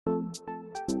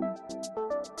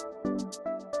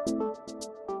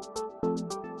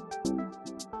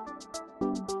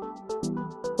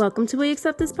Welcome to We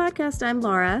Accept This Podcast. I'm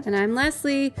Laura. And I'm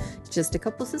Leslie. Just a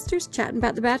couple sisters chatting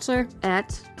about The Bachelor.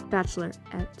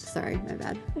 Bachelorette. Sorry, my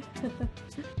bad.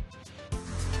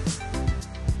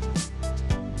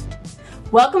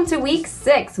 Welcome to week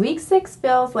 6. Week 6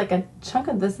 feels like a chunk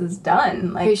of this is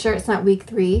done. Are you sure it's not week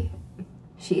 3?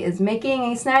 She is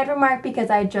making a snide remark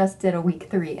because I just did a week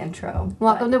 3 intro.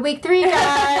 Welcome to week 3,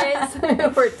 guys.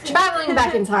 We're traveling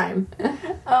back in time.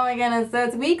 Oh my goodness. So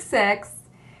it's week 6.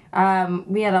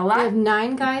 We had a lot. We have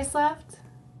 9 guys left?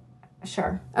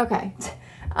 Sure. Okay.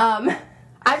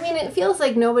 I mean, it feels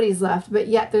like nobody's left, but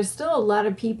yet there's still a lot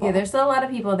of people. Yeah, there's still a lot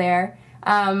of people there.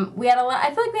 We had a lot.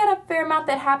 I feel like we had a fair amount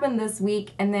that happened this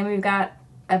week, and then we've got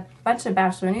a bunch of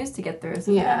Bachelor news to get through.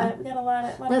 So yeah, we got a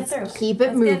lot to Let's get through. keep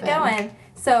it moving. Let's get going.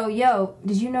 So,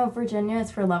 did you know Virginia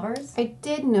is for lovers? I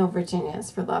did know Virginia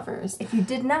is for lovers. If you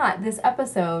did not, this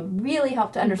episode really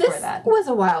helped to underscore that. This was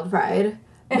a wild ride.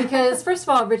 Because, first of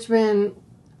all, Richmond,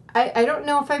 I don't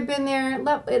know if I've been there.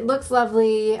 It looks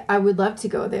lovely. I would love to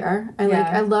go there.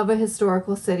 I love a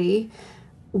historical city.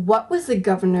 What was the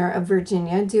governor of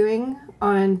Virginia doing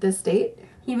on this date?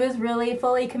 He was really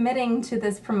fully committing to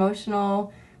this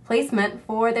promotional placement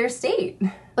for their state.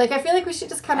 Like, I feel like we should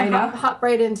just kind of hop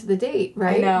right into the date,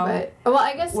 right? I know. But,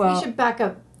 I guess we should back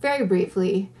up very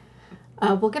briefly.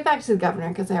 We'll get back to the governor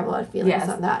because I have a lot of feelings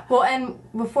on that. Well, and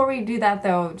before we do that,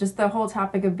 though, just the whole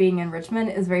topic of being in Richmond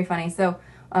is very funny. So,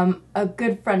 a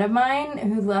good friend of mine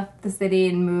who left the city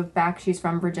and moved back, she's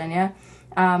from Virginia,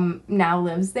 now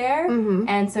lives there. Mm-hmm.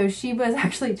 And so she was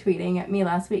actually tweeting at me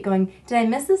last week going, did I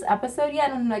miss this episode yet?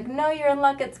 And I'm like, no, you're in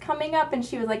luck, it's coming up. And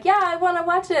she was like, yeah, I want to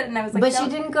watch it. And I was like, but she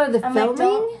didn't go to the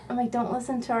filming? Don't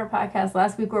listen to our podcast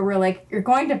last week where we're like, you're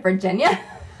going to Virginia?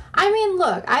 I mean,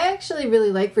 look, I actually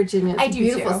really like Virginia. It's I a do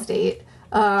beautiful too. state.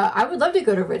 I would love to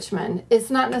go to Richmond. It's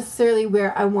not necessarily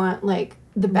where I want, like,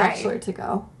 The Bachelor to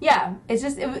go. Yeah, it's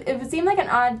just, it seemed like an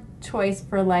odd choice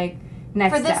for, like,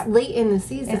 next for this step. Late in the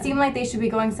season. It seemed like they should be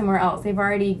going somewhere else. They should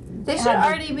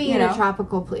already be in a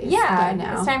tropical place by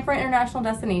now. It's time for an international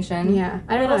destination. Yeah,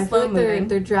 I don't know. I feel like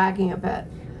they're dragging a bit.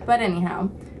 But anyhow,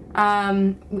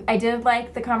 I did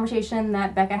like the conversation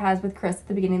that Becca has with Chris at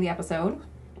the beginning of the episode.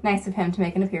 Nice of him to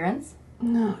make an appearance.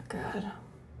 Oh, God.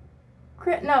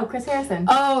 Chris Harrison.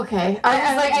 Oh, okay.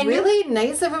 I was like, knew, really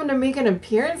nice of him to make an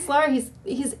appearance, Laura?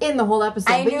 He's in the whole episode.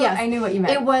 I knew what you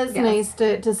meant. It was nice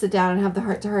to sit down and have the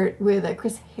heart-to-heart with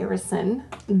Chris Harrison.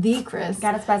 The Chris.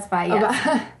 Gotta specify,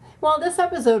 yes. Well, this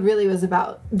episode really was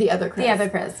about the other Chris. The other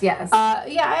Chris, yes.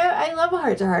 I love a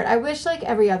heart-to-heart. I wish, like,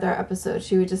 every other episode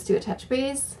she would just do a touch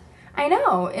base. I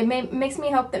know. It makes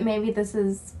me hope that maybe this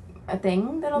is a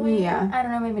thing that'll be. Yeah. I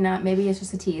don't know, maybe not. Maybe it's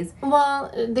just a tease. Well,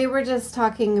 they were just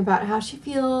talking about how she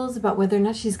feels, about whether or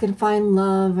not she's going to find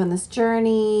love on this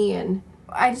journey, and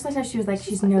I just liked how she was like,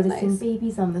 she's noticing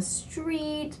babies on the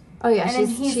street. Oh, yeah, and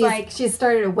she's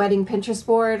started a wedding Pinterest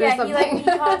board or something. He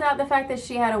called out the fact that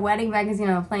she had a wedding magazine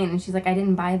on a plane, and she's like, I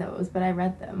didn't buy those, but I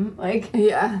read them. Like,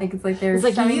 yeah. Like, it's like they're It's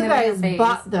like, you guys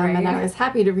bought them, right? and I was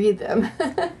happy to read them.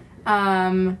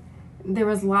 There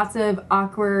was lots of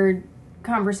awkward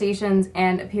conversations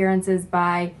and appearances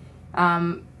by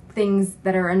things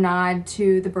that are a nod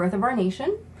to the birth of our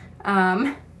nation.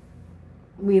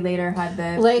 We later had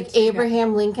the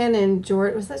Abraham Lincoln and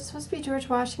George. Was that supposed to be George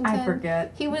Washington? I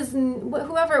forget. He was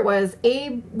whoever it was.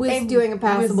 Abe was doing a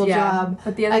passable job,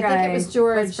 but the other guy, I think it was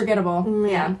George. Was forgettable.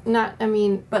 Yeah, not. I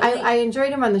mean, but I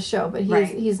enjoyed him on the show, but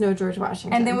he's no George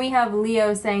Washington. And then we have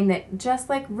Leo saying that just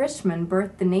like Richmond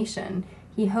birthed the nation,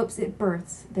 he hopes it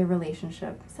births their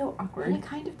relationship. So awkward. And it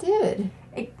kind of did.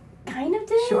 It kind of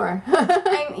did? Sure.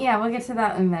 We'll get to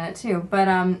that in a minute, too. But,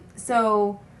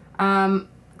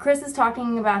 Chris is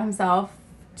talking about himself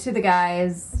to the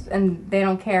guys, and they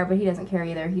don't care, but he doesn't care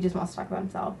either. He just wants to talk about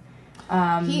himself.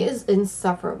 He is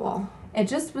insufferable.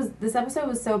 This episode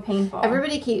was so painful.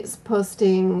 Everybody keeps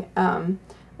posting,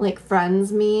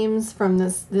 Friends memes from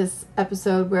this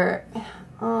episode where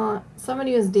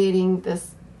somebody was dating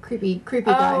this creepy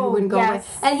guy who wouldn't go away.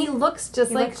 And he looks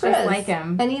just like Chris. Just like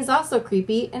him. And he's also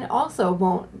creepy and also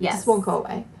won't go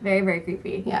away. Very, very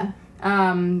creepy. Yeah.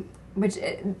 Once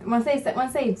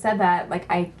they said that, like,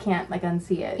 I can't, like,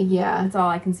 unsee it. Yeah. That's all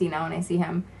I can see now when I see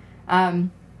him.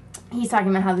 He's talking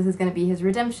about how this is going to be his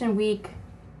redemption week.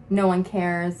 No one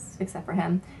cares except for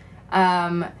him.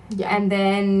 And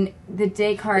then the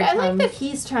date card comes. I like that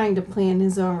he's trying to plan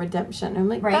his own redemption. I'm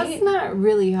like, that's not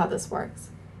really how this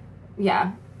works.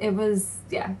 Yeah. It was,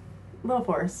 a little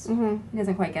forced. Mm-hmm. He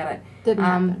doesn't quite get it. Didn't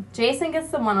happen. Jason gets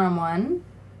the one-on-one.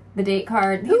 The date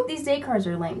card. These date cards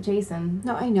are lame. Jason.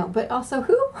 No, I know. But also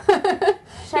who?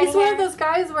 He's one of those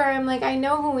guys where I'm like, I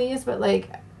know who he is, but like,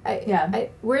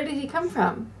 where did he come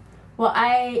from? Well,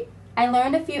 I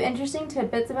learned a few interesting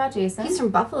tidbits about Jason. He's from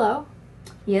Buffalo.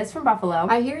 He is from Buffalo.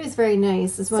 I hear he's very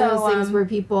nice. It's one of those things where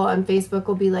people on Facebook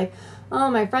will be like, oh,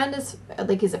 my friend is,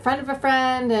 like, he's a friend of a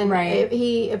friend, and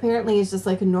he apparently is just,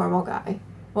 like, a normal guy.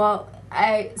 Well,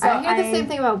 I hear the same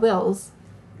thing about Wills.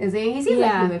 Is he? He seems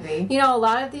like he would be. You know, a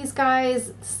lot of these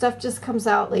guys, stuff just comes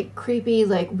out, like, creepy,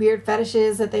 like, weird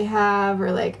fetishes that they have,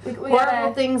 or, like,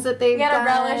 horrible things that they've done.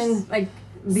 Relish, like,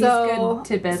 these good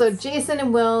tidbits. So, Jason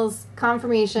and Wills,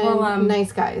 confirmation,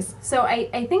 nice guys. So,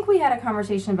 I think we had a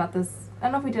conversation about this. I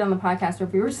don't know if we did on the podcast or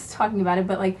if we were just talking about it,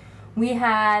 but, like, we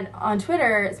had on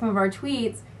Twitter some of our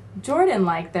tweets. Jordan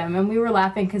liked them, and we were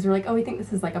laughing because we're like, oh, we think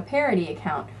this is, like, a parody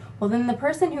account. Well, then the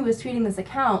person who was tweeting this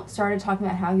account started talking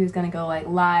about how he was going to go, like,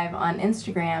 live on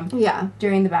Instagram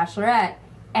during the Bachelorette,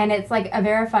 and it's, like, a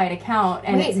verified account,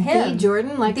 and it's him. The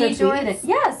Jordan, like the Jordan.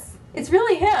 Yes, it's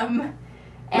really him.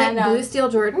 And Blue Steel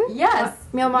Jordan? Yes.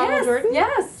 Male model Jordan?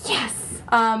 Yes. Yes.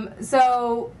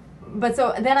 So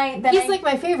then he's like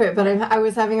my favorite, but I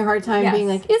was having a hard time being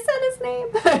like, is that his name?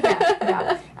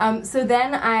 yeah. So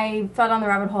then I fell down the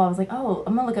rabbit hole. I was like, oh,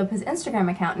 I'm gonna look up his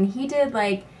Instagram account, and he did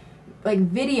like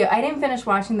video. I didn't finish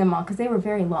watching them all because they were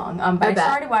very long. But I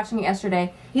started watching it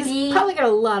yesterday. He's probably got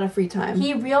a lot of free time.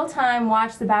 He real time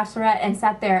watched The Bachelorette and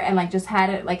sat there and like just had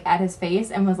it like at his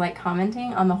face and was like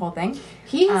commenting on the whole thing.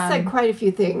 He said quite a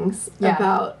few things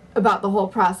about the whole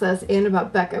process and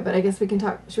about Becca, but I guess we can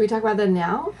talk. Should we talk about that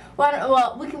now?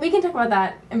 Well, we can talk about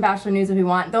that in Bachelor News if we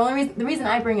want. The reason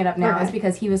I bring it up now is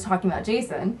because he was talking about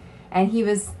Jason. And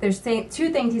there's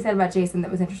two things he said about Jason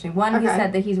that was interesting. One, he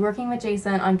said that he's working with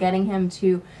Jason on getting him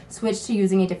to switch to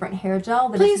using a different hair gel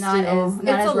that is not as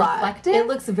reflective. It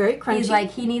looks very crunchy. He's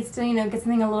like, he needs to, get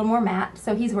something a little more matte.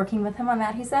 So he's working with him on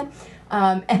that, he said.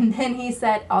 And then he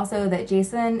said also that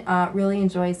Jason really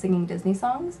enjoys singing Disney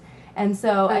songs. And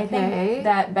so I think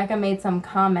that Becca made some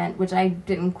comment, which I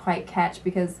didn't quite catch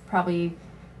because probably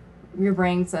your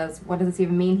brain says, what does this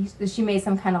even mean? She made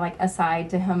some kind of like aside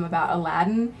to him about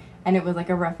Aladdin. And it was like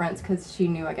a reference because she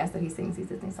knew, I guess, that he sings these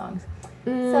Disney songs.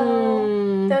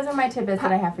 So those are my tidbits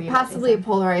that I have for you. Possibly a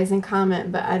polarizing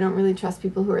comment, but I don't really trust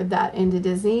people who are that into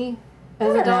Disney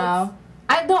as adults.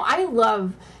 I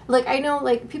love, like, I know,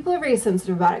 like, people are very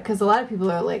sensitive about it because a lot of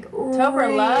people are like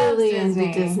really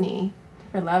into Disney.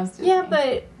 Topher loves Disney. Yeah,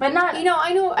 but not. I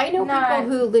know people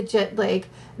who legit like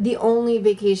the only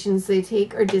vacations they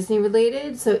take are Disney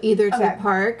related. So either to the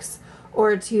parks,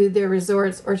 or to their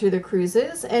resorts, or to their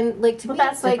cruises. And, like, to me,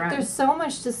 it's like, there's so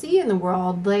much to see in the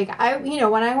world. Like,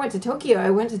 when I went to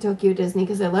Tokyo Disney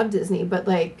because I love Disney, but,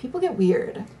 like, people get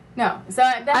weird. No, so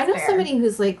that's I know somebody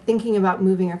who's, like, thinking about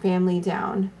moving her family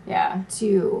down. Yeah.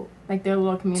 To... like, their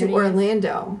little community. To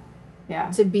Orlando.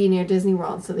 Yeah. To be near Disney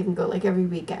World so they can go, like, every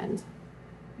weekend.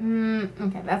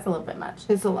 Okay, that's a little bit much.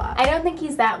 It's a lot. I don't think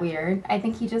he's that weird. I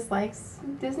think he just likes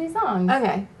Disney songs.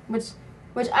 Okay.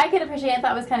 Which I could appreciate and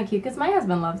thought was kind of cute because my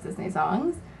husband loves Disney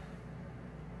songs.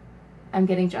 I'm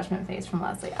getting judgment face from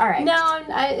Leslie. All right. No,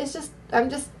 I'm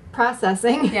just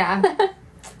processing. Yeah.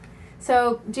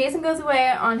 So Jason goes away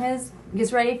on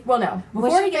gets ready. Well, no,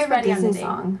 before he gets ready on the date.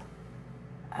 Song?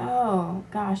 Oh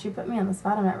gosh, you put me on the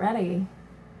spot. I'm not ready.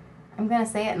 I'm gonna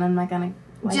say it, and I'm not gonna.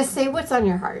 Just say what's on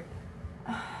your heart.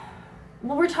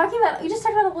 Well, we just talked about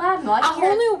Aladdin. A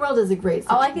Whole New World is a great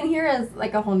song. All I can hear is,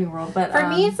 like, A Whole New World. But for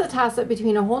me, it's a toss-up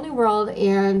between A Whole New World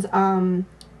and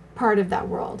Part of That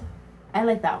World. I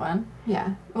like that one.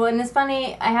 Yeah. Well, and it's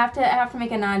funny, I have to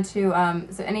make a nod to,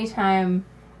 so anytime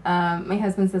my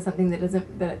husband says something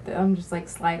that I'm just, like,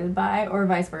 slighted by, or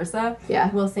vice versa,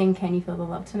 we'll sing Can You Feel the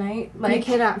Love Tonight? Like, you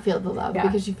cannot feel the love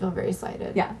because you feel very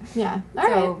slighted. Yeah. Yeah.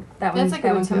 All right. That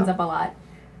one comes up a lot.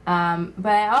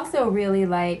 But I also really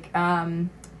like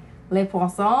Les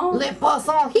Poissons. Les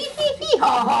Poissons, hee hee hee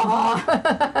ha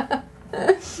ha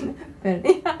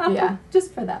ha. Yeah,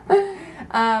 just for that part.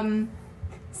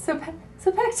 So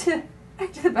back to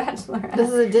The Bachelorette. This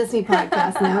is a Disney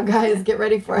podcast now, guys. Get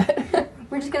ready for it.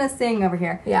 We're just gonna sing over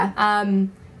here. Yeah.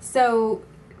 So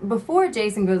before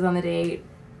Jason goes on the date,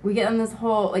 we get on this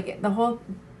whole the whole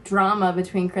drama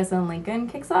between Chris and Lincoln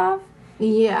kicks off.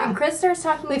 Yeah. And Chris starts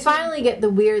talking We finally get the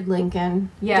weird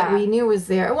Lincoln that we knew was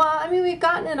there. Well, I mean, we've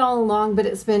gotten it all along, but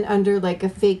it's been under, like, a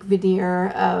fake veneer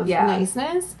of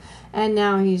niceness. And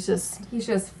now he's just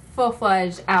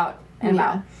full-fledged out and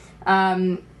about.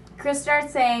 Chris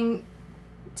starts saying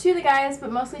to the guys,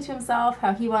 but mostly to himself,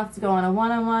 how he wants to go on a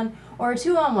 1-on-1 or a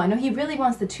 2-on-1. No, he really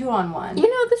wants the 2-on-1. You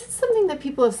know, this is something that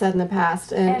people have said in the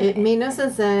past, and it made no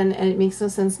sense then, and it makes no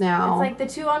sense now. It's like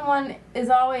the 2-on-1 is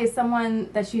always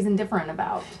someone that she's indifferent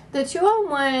about. The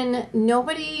 2-on-1,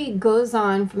 nobody goes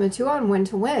on from the 2-on-1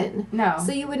 to win. No.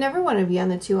 So you would never want to be on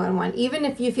the 2-on-1. Even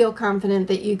if you feel confident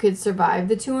that you could survive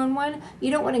the 2-on-1,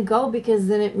 you don't want to go because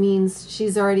then it means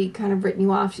she's already kind of written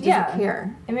you off. She doesn't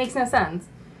care. It makes no sense.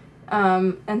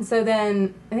 And so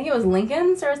then, I think it was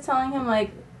Lincoln starts telling him, like,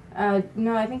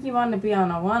 no, I think you want to be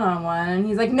on a 1-on-1. And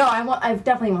he's like, no, I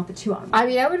definitely want the 2-on-1. I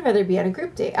mean, I would rather be on a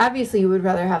group date. Obviously, you would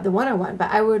rather have the 1-on-1, but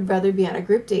I would rather be on a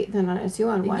group date than on a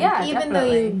 2-on-1. Yeah, even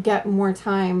though you get more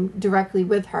time directly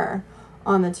with her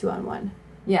on the 2-on-1.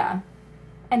 Yeah.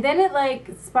 And then it, like,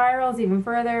 spirals even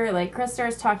further. Like, Chris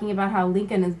starts talking about how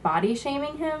Lincoln is body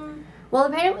shaming him. Well,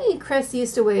 apparently Chris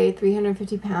used to weigh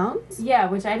 350 pounds. Yeah,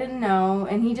 which I didn't know.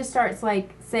 And he just starts,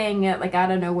 like, saying it, like,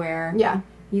 out of nowhere. Yeah.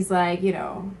 He's like, you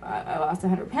know, I lost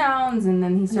 100 pounds, and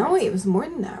then he starts... No, it was more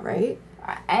than that, right?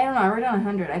 I don't know. I wrote down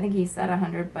 100. I think he said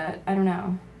 100, but I don't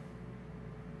know.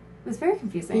 It was very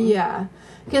confusing. Yeah.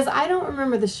 Because I don't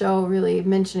remember the show really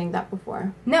mentioning that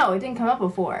before. No, it didn't come up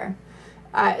before.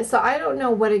 So I don't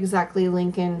know what exactly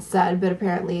Lincoln said, but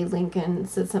apparently Lincoln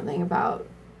said something about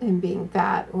him being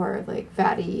fat or like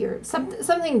fatty or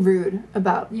something rude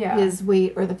about his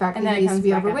weight or the fact that he used to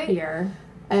be overweight. Here.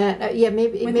 And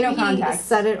maybe he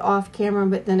said it off camera,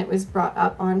 but then it was brought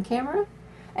up on camera.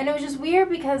 And it was just weird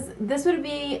because this would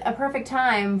be a perfect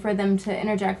time for them to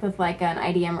interject with like an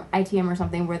ITM or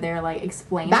something where they're like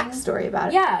explaining backstory about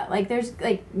it. Yeah, like there's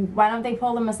like, why don't they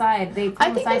pull them aside? They pull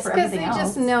them aside for everything else. I think it's because they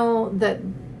just know that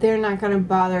they're not going to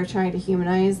bother trying to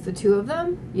humanize the two of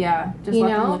them. Yeah, just let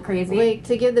them look crazy. Like,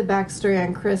 to give the backstory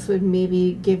on Chris would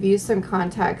maybe give you some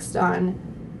context on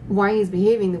why he's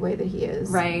behaving the way that he is.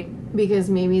 Right. Because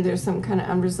maybe there's some kind of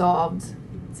unresolved...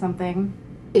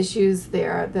 issues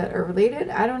there that are related.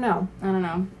 I don't know.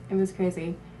 It was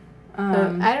crazy. I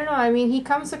don't know. I mean, he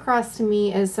comes across to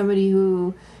me as somebody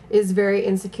who is very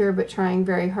insecure but trying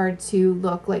very hard to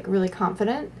look like really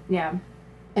confident. Yeah.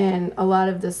 And a lot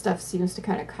of this stuff seems to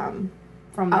kind of come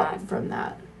from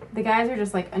that. The guys are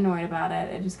just like annoyed about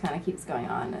it. It just kind of keeps going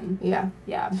on. And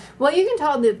yeah. Well, you can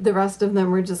tell that the rest of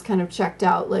them were just kind of checked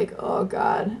out. Like, oh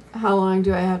God, how long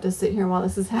do I have to sit here while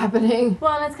this is happening?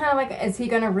 Well, and it's kind of like, is he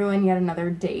going to ruin yet another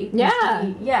date? Yeah.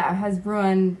 He has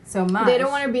ruined so much. They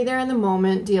don't want to be there in the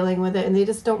moment dealing with it, and they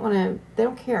just don't want to. They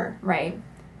don't care. Right.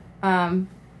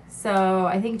 So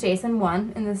I think Jason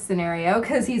won in this scenario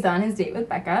because he's on his date with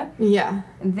Becca. Yeah.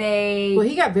 Well,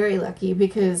 he got very lucky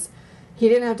because he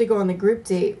didn't have to go on the group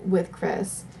date with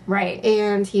Chris. Right.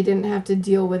 And he didn't have to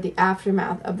deal with the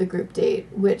aftermath of the group date,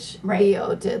 which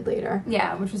Leo did later.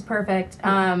 Yeah, which was perfect.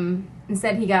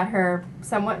 Instead, he got her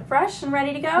somewhat fresh and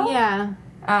ready to go. Yeah.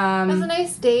 It was a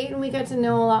nice date, and we got to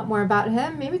know a lot more about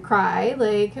him. Maybe cry.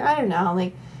 Like, I don't know.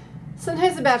 Like,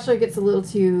 sometimes The Bachelor gets a little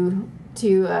too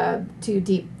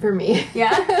deep for me.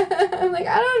 Yeah? I'm like,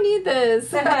 I don't need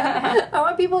this. I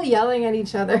want people yelling at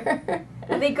each other.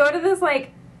 They go to this,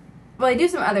 like... Well, they do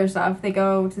some other stuff. They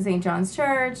go to St. John's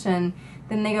Church, and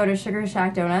then they go to Sugar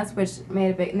Shack Donuts, which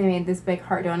they made this big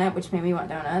heart donut, which made me want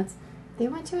donuts. They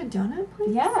went to a donut place?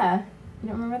 Yeah. You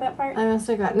don't remember that part? I must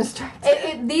have gotten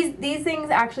distracted. These things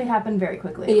actually happened very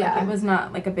quickly. Yeah. Like, it was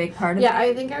not, like, a big part of it. Yeah,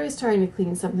 I think I was trying to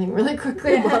clean something really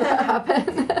quickly while that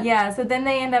happened. Yeah, so then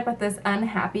they end up at this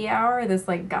unhappy hour, this,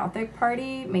 like, gothic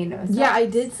party. Made no sense. Yeah, I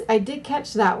did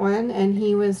catch that one, and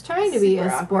he was trying to be a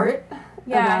sport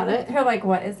about it. They're like,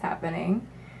 what is happening?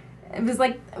 It was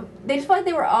like, they just felt like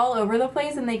they were all over the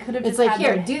place, and they could have just It's like,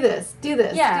 here, do this, do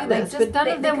this. But none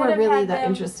of them were really that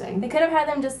interesting. They could have had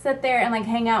them just sit there and, like,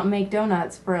 hang out and make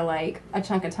donuts for, like, a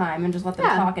chunk of time and just let them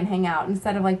talk and hang out.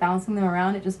 Instead of, like, bouncing them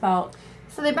around, it just felt...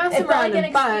 So they bounced them around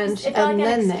a bunch, it felt like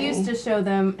an excuse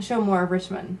to show more of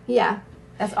Richmond. Yeah.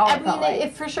 That's all it felt like.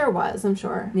 It for sure was, I'm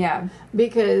sure. Yeah.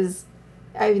 Because,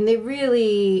 I mean, they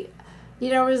really... You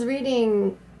know, I was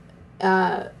reading...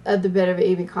 the bit of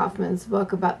Amy Kaufman's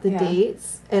book about the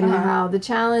dates and how the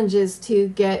challenge is to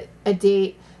get a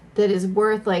date that is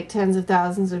worth like tens of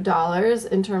thousands of dollars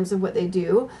in terms of what they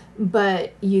do,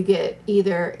 but you get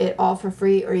either it all for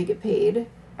free or you get paid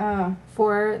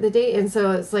for the date. And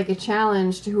so it's like a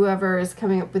challenge to whoever is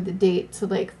coming up with the date to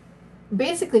like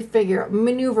basically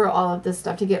maneuver all of this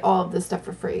stuff to get all of this stuff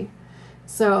for free.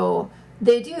 So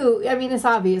they do, I mean, it's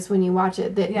obvious when you watch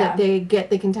it that they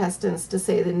get the contestants to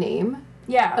say the name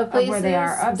of places, where they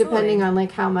are, depending on,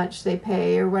 like, how much they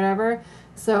pay or whatever.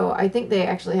 So I think they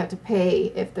actually have to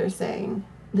pay if they're saying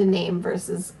the name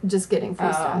versus just getting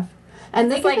free stuff. And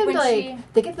they It's get like them to when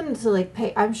they get them to like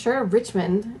pay. I'm sure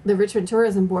the Richmond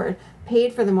Tourism Board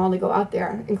paid for them all to go out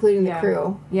there, including the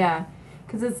crew. Yeah,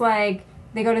 because it's like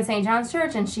they go to St. John's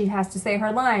Church and she has to say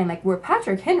her line like where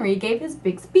Patrick Henry gave his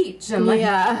big speech, and like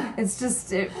it's just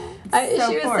so she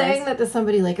was saying that to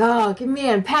somebody like, oh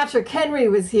man, Patrick Henry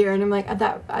was here, and I'm like,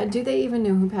 do they even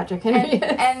know who Patrick Henry is?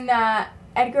 And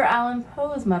Edgar Allan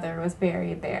Poe's mother was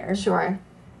buried there. Sure.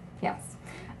 Yes.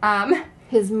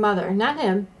 His mother, not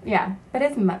him. Yeah, but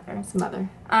his mother. His mother.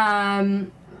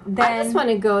 Then, I just want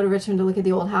to go to Richmond to look at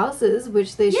the old houses,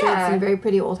 which they showed some very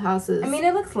pretty old houses. I mean,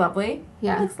 it looks lovely.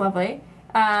 Yeah. It looks lovely.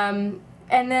 And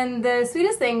then the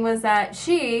sweetest thing was that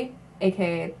she,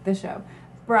 aka the show,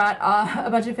 brought a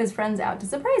bunch of his friends out to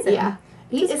surprise him. Yeah.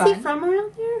 Is he from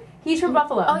around here? He's from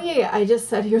Buffalo. Oh, yeah. I just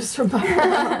said he was from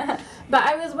Buffalo. But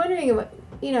I was wondering,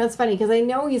 it's funny because I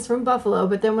know he's from Buffalo,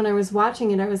 but then when I was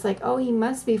watching it, I was like, oh, he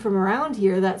must be from around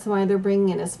here. That's why they're bringing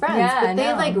in his friends. Yeah,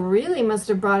 but they really must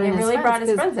have brought in his friends. They really brought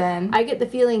his friends in. I get the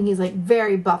feeling he's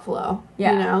very Buffalo.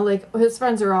 Yeah. His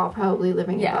friends are all probably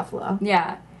living in Buffalo.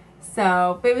 Yeah.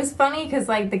 So, but it was funny because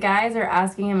the guys are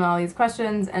asking him all these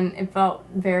questions, and it felt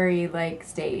very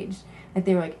staged. Like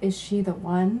they were like, "Is she the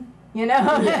one?"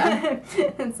 Yeah.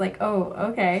 It's like, oh,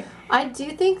 okay. I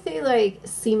do think they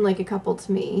seem like a couple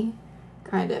to me,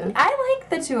 kind of. I like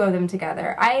the two of them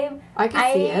together. I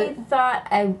can see it. Thought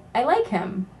I like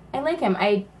him.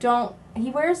 I don't. He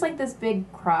wears this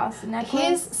big cross necklace.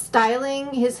 His styling,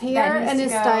 his hair and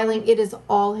his styling, it is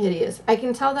all hideous. I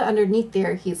can tell that underneath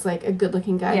there he's a good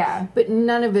looking guy. Yeah. But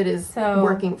none of it is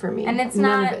working for me. And it's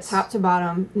none of it, top to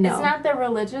bottom. No. It's not the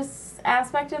religious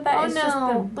aspect of that. Oh, it's no.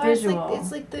 just the visual.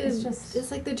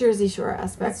 It's like the Jersey Shore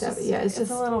aspect of it. Yeah, it's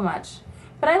just a little much.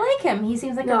 But I like him. He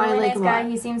seems like a really nice guy.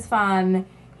 He seems fun.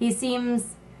 He seems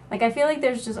I feel like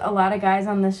there's just a lot of guys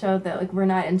on this show that we're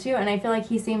not into, and I feel like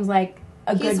he seems like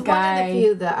a good guy. He's one of the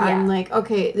few that I'm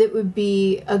okay, it would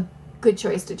be a good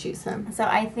choice to choose him. So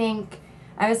I think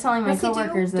I was telling my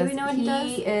coworkers this. Do we know what he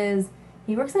does?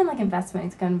 He works in investment.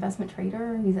 He's like an investment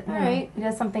trader. He's he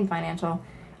does something financial.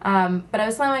 But I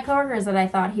was telling my coworkers that I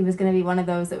thought he was going to be one of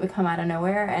those that would come out of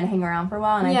nowhere and hang around for a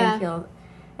while, and I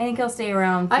think he'll stay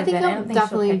around for I think he'll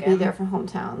definitely be there for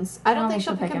hometowns. I don't think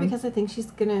she'll pick him because I think she's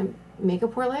going to make a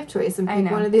poor life choice and pick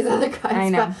one of these other guys. I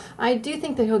know. But I do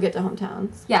think that he'll get to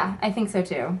hometowns. Yeah, I think so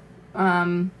too.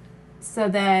 So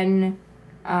then,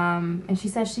 and she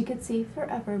says she could see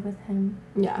forever with him.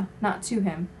 Yeah. Not to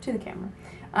him, to the camera.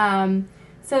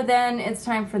 So then it's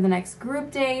time for the next group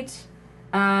date.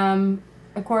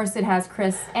 Of course, it has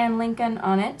Chris and Lincoln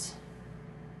on it.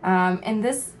 And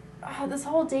this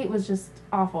whole date was just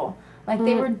awful.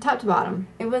 They were top to bottom.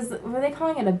 It was. Were they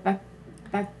calling it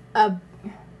a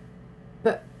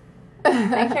but I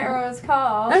can't remember what it's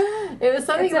called. It was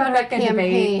something about a campaign.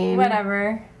 Debate,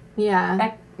 whatever.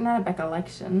 Yeah. Not a Beck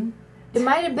election. It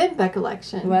might have been Beck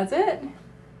election. Was it?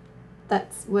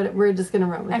 That's what we're just gonna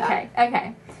run with.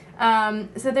 Okay.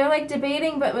 So they're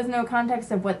debating, but with no context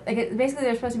of what. Basically,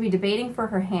 they're supposed to be debating for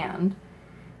her hand.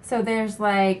 So there's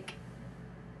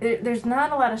there's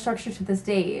not a lot of structure to this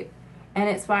date, and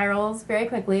it spirals very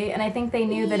quickly. And I think they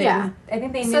knew that it was. I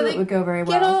think they knew it would go very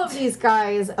well. Get all of these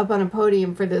guys up on a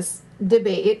podium for this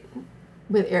debate,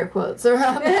 with air quotes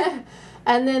around it.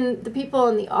 And then the people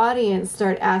in the audience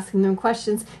start asking them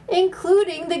questions,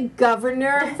 including the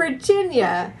governor of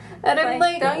Virginia. And I'm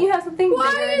don't you have something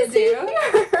bigger to do?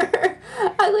 Here?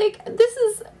 This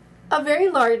is a very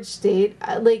large state.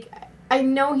 I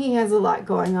know he has a lot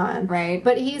going on. Right.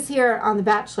 But he's here on The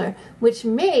Bachelor, which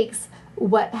makes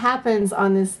what happens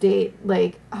on this date,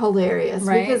 hilarious.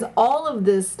 Right. Because all of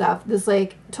this stuff, this,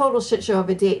 total shit show of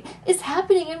a date, is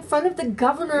happening in front of the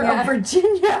governor of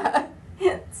Virginia.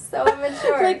 It's so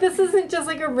immature. This isn't just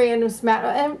a random smack.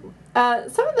 And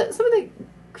some of the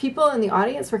people in the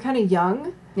audience were kind of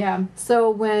young. Yeah. So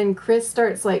when Chris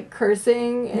starts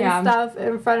cursing and stuff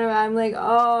in front of him, I'm like,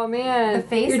 oh man, the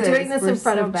faces you're doing this in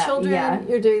front of children. Yeah.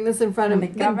 You're doing this in front of the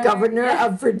governor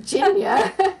of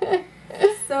Virginia.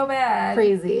 So bad.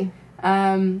 Crazy.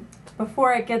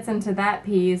 Before it gets into that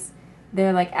piece,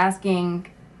 they're asking,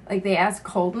 they ask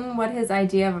Colton what his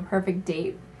idea of a perfect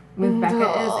date with Becca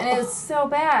is, and it's so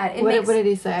bad. What did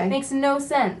he say? It makes no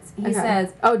sense. He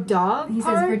says, dog He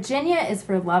park? says, Virginia is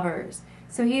for lovers.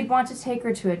 So he'd want to take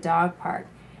her to a dog park,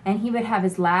 and he would have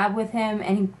his lab with him,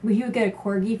 and he would get a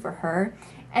corgi for her,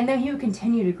 and then he would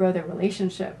continue to grow their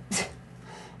relationship.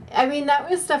 I mean, that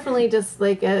was definitely just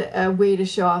a way to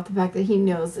show off the fact that he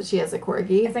knows that she has a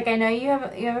corgi. It's I know you have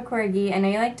a corgi. I know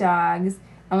you like dogs.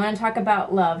 I want to talk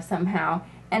about love somehow,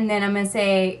 and then I'm gonna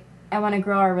say, I want to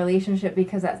grow our relationship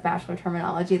because that's Bachelor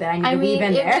terminology that I need to weave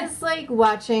in there. It's like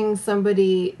watching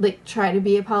somebody like try to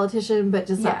be a politician but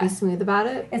just not be smooth about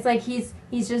it. It's like he's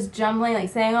just jumbling, like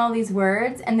saying all these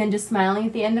words and then just smiling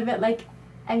at the end of it like,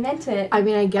 I meant it. I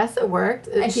mean, I guess it worked.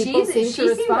 People seemed to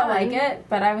respond. Seemed to like it,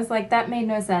 but I was like, that made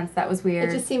no sense. That was weird.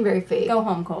 It just seemed very fake. Go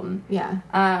home, Colton. Yeah.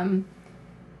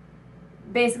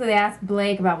 Basically, they asked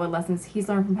Blake about what lessons he's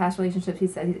learned from past relationships. He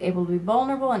said he's able to be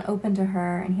vulnerable and open to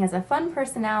her, and he has a fun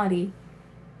personality.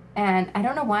 And I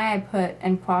don't know why I put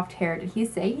and coiffed hair. Did he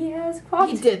say he has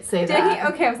coiffed? He did say that. Did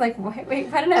he? Okay, I was like, wait,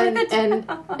 why did I write that down?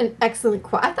 And an excellent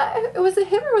quote. I thought it was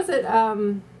him or was it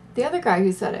the other guy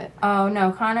who said it? Oh,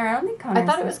 no, Connor. I don't think Connor. I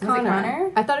thought it was Connor.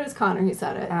 Connor. I thought it was Connor who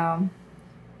said it.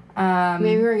 Oh.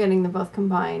 Maybe we're getting them both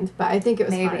combined, but I think it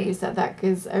was Connor who said that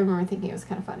because I remember thinking it was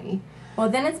kind of funny. Well,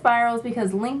 then it spirals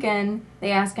because Lincoln,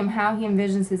 they ask him how he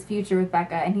envisions his future with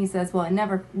Becca, and he says, well, it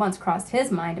never once crossed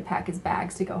his mind to pack his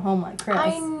bags to go home like Chris.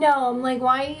 I know. I'm like,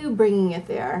 why are you bringing it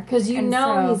there? Because he's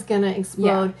going to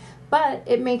explode. Yeah. But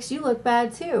it makes you look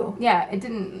bad, too. Yeah, it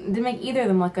didn't make either of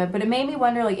them look good, but it made me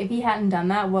wonder, like, if he hadn't done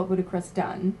that, what would have Chris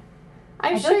done?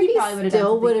 I'm sure he probably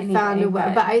still would have found a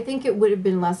way, but I think it would have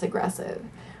been less aggressive.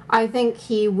 I think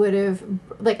he would have,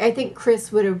 like, I think Chris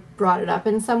would have brought it up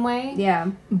in some way.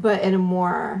 Yeah. But in a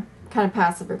more kind of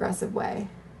passive-aggressive way.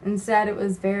 Instead, it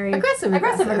was very...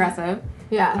 Aggressive.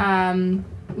 Yeah.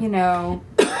 You know,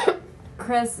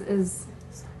 Chris is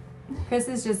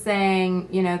just saying,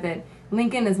 you know, that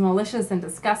Lincoln is malicious and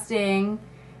disgusting.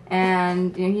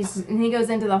 And, you know, he goes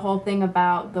into the whole thing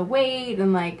about the weight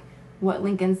and, like, what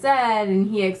Lincoln said. And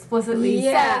he explicitly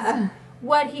says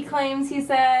what he claims he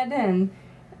said. And...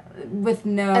 with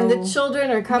no... And the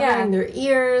children are covering their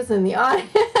ears and the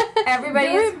audience. Everybody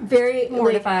is very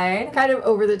mortified. Like, kind of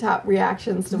over-the-top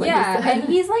reactions to what he said. And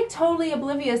he's, like, totally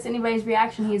oblivious to anybody's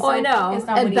reaction. He's I know. focused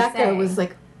on and what Becca he's saying. was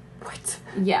like, what?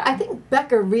 Yeah. I think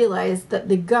Becca realized that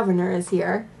the governor is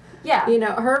here. Yeah. You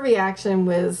know, her reaction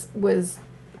was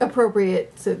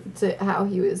appropriate to how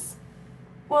he was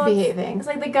behaving. It's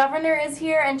like the governor is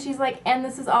here, and she's like, and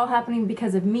this is all happening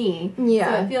because of me. Yeah.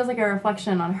 So it feels like a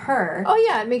reflection on her. Oh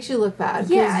yeah, it makes you look bad.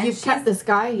 Yeah, you've kept this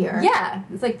guy here. Yeah,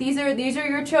 it's like these are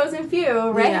your chosen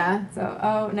few, right? Yeah.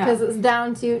 So no, because it's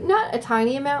down to not a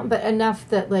tiny amount, but enough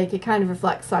that like it kind of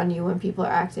reflects on you when people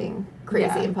are acting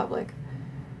crazy in public.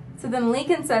 So then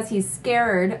Lincoln says he's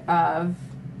scared of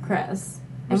Chris,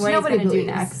 and what he's going to do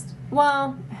next.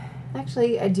 Well.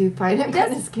 Actually, I do find it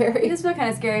kind of scary. It does feel kind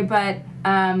of scary, but,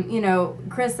 you know,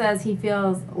 Chris says he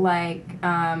feels like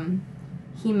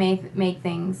he may make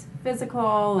things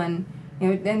physical, and, you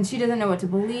know, and she doesn't know what to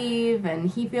believe, and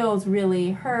he feels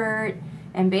really hurt,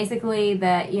 and basically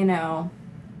that, you know,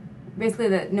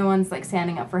 that no one's, like,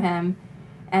 standing up for him.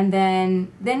 And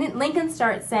then Lincoln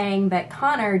starts saying that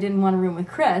Connor didn't want to room with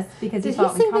Chris because he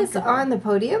felt uncomfortable. Did he say this on the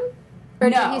podium? Or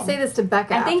did he say this to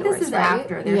Becca I think this is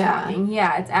after they're talking.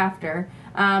 Yeah, it's after.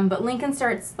 But Lincoln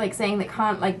starts like saying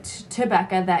that to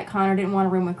Becca that Connor didn't want to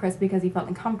room with Chris because he felt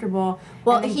uncomfortable.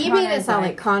 Well, he made it sound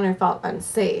like Connor felt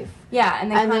unsafe. Yeah,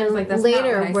 and then Connor's like, that's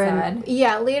later not what I said.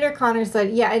 Yeah, later Connor said,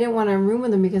 I didn't want to room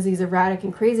with him because he's erratic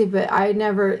and crazy, but I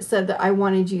never said that I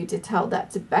wanted you to tell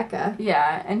that to Becca.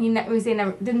 Yeah, and he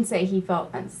didn't say he felt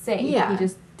unsafe. Yeah. He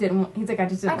just didn't, he's like, I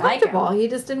just didn't like him. He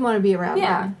just didn't want to be around him.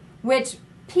 Yeah, which...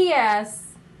 P.S.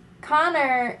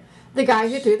 Connor... The guy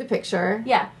who threw the picture.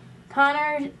 Yeah.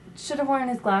 Connor should have worn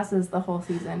his glasses the whole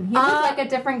season. He looked like a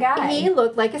different guy. He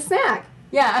looked like a snack.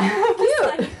 Yeah.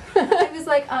 Cute. I was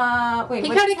like, wait, he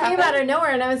kind of came out of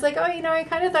nowhere, and I was like, oh, you know, I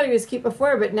kind of thought he was cute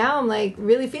before, but now I'm, like,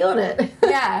 really feeling it.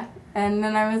 Yeah. And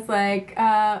then I was like,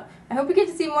 I hope we get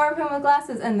to see more of him with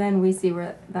glasses, and then we see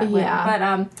where that went.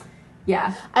 But,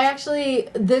 yeah. I actually,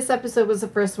 this episode was the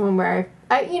first one where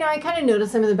I kind of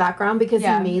noticed him in the background because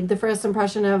he made the first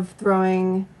impression of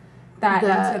throwing that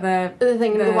into the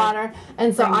thing into the water.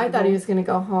 And so I thought he was going to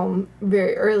go home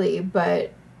very early,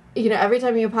 but, you know, every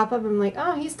time he would pop up, I'm like,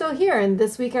 oh, he's still here. And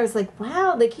this week I was like,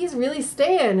 wow, like, he's really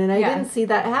staying. And I didn't see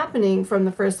that happening from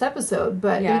the first episode,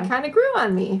 but he kind of grew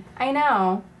on me. I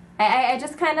know. I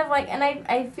just kind of like, and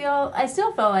I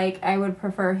still feel like I would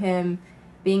prefer him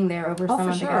being there over some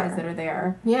of the guys that are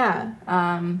there. Yeah.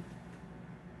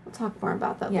 We'll talk more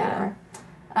about that later.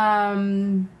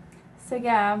 So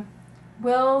yeah,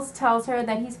 Wills tells her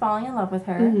that he's falling in love with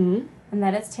her, and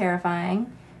that it's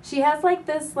terrifying. She has like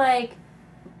this like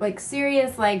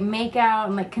serious like make out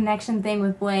and like connection thing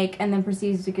with Blake, and then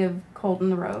proceeds to give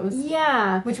Colton the rose.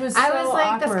 Yeah, which was so I was like,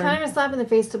 awkward. That's kind of a slap in the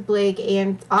face to Blake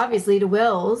and obviously to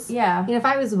Wills. Yeah, you know, if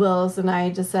I was Wills and I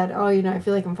just said, oh, you know, I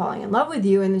feel like I'm falling in love with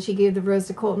you, and then she gave the rose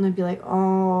to Colton, I'd be like,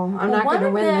 oh, I'm not going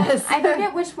to win this. I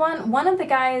forget which one. One of the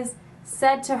guys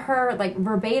said to her, like,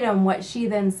 verbatim what she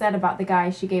then said about the guy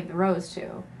she gave the rose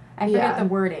to. I forget the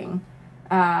wording.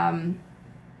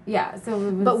 Yeah, so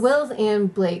it was... But Wills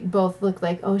and Blake both looked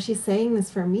like, oh, she's saying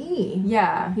this for me.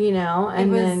 Yeah. You know?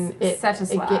 And then such a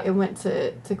slap. It went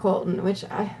to Colton, which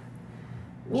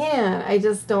I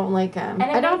just don't like him.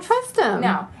 I don't trust him.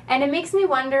 No. And it makes me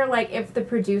wonder, like, if the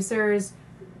producers,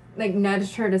 like,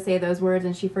 nudged her to say those words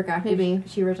and she forgot who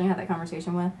she originally had that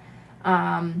conversation with.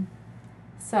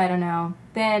 So I don't know.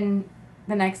 Then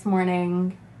the next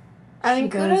morning, I mean,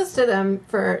 kudos to them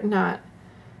for not,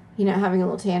 having a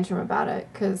little tantrum about it,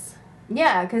 because...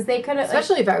 Yeah, because they could have...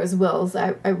 Especially if I was Wills,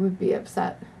 I would be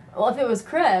upset. Well, if it was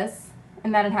Chris,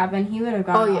 and that had happened, he would have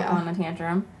gone off on a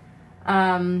tantrum.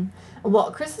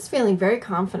 Well, Chris is feeling very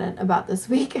confident about this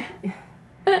week.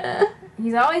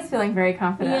 He's always feeling very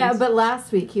confident. Yeah, but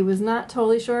last week he was not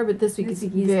totally sure, but this week he's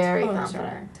very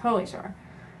confident. Totally sure.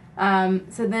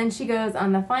 So then she goes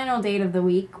on the final date of the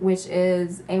week, which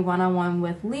is a one-on-one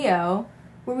with Leo,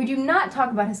 where we do not talk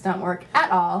about his stunt work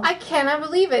at all. I cannot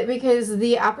believe it, because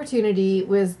the opportunity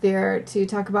was there to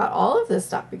talk about all of this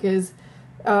stuff, because,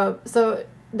 so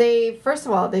they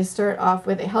start off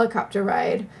with a helicopter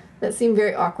ride that seemed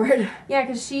very awkward. Yeah,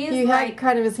 because she's you had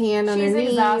kind of his hand on her knee. She's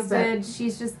exhausted.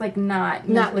 She's just, like, not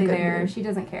mentally there. She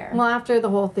doesn't care. Well, after the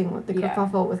whole thing with the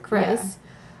kerfuffle with Chris. Yeah.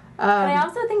 But I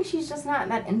also think she's just not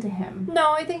that into him.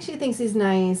 No, I think she thinks he's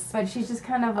nice. But she's just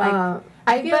kind of like...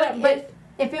 I feel like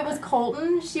if it was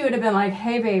Colton, she would have been like,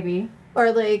 hey, baby.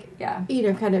 Or like,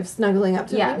 kind of snuggling up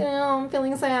to him. Like, I'm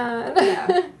feeling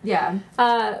sad. Yeah.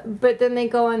 But then they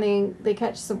go and they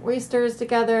catch some oysters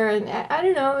together. And I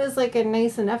don't know, it was like a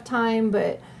nice enough time,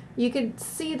 but you could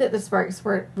see that the sparks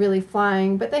weren't really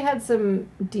flying. But they had some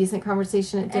decent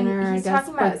conversation at dinner, and he's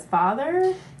talking about his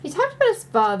father? He talked about his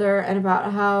father and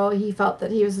about how he felt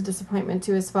that he was a disappointment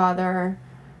to his father.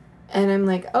 And I'm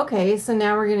like, okay, so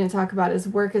now we're going to talk about his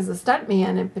work as a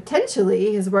stuntman and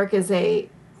potentially his work as a,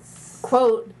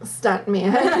 quote,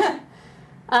 stuntman.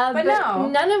 But no.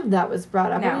 None of that was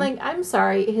brought up. No. I'm like, I'm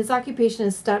sorry, his occupation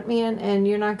is stuntman and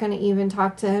you're not going to even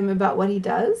talk to him about what he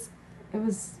does? It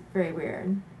was very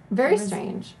weird. Very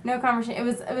strange. No conversation.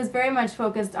 It was very much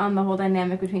focused on the whole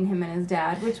dynamic between him and his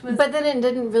dad, which was... But then it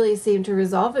didn't really seem to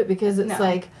resolve it, because it's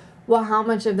like, well, how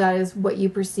much of that is what you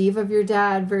perceive of your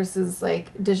dad versus,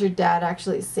 like, does your dad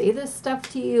actually say this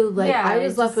stuff to you? Like, I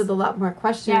was left with a lot more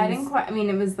questions. Yeah, I didn't quite... I mean,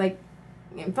 it was like...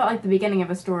 It felt like the beginning of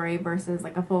a story versus,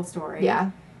 like, a full story.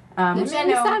 Yeah. Which I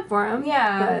know... sad for him.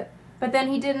 Yeah. But then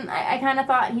he didn't... I kind of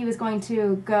thought he was going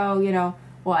to go,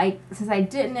 well, since I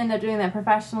didn't end up doing that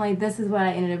professionally, this is what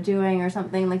I ended up doing or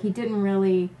something. Like, he didn't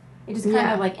really... It just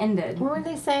kind of, like, ended. What were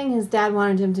they saying? His dad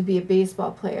wanted him to be a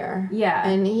baseball player. Yeah.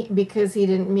 And because he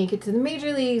didn't make it to the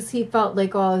major leagues, he felt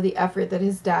like all of the effort that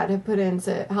his dad had put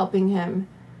into helping him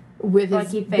with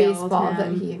his baseball,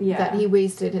 that he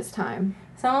wasted his time.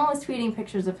 Someone was tweeting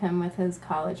pictures of him with his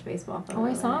college baseball photo. Oh,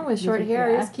 I saw him with short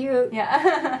hair. He was cute.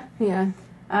 Yeah. Yeah.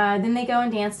 Then they go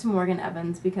and dance to Morgan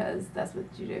Evans, because that's what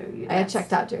you do. I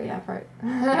checked out during that part.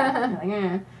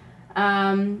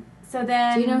 So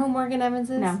then... Do you know who Morgan Evans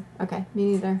is? No. Okay,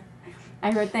 me neither.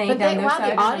 I heard they... But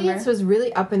the audience was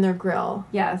really up in their grill.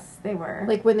 Yes, they were.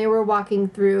 Like, when they were walking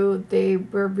through, they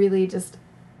were really just,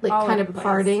 like, all kind of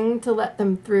parting to let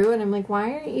them through. And I'm like,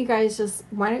 why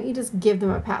don't you just give them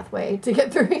a pathway to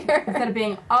get through here? Instead of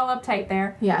being all uptight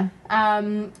there. Yeah.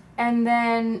 And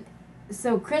then...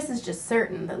 So Chris is just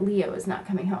certain that Leo is not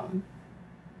coming home.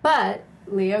 But...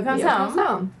 Leo comes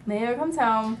home. Leo comes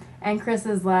home, and Chris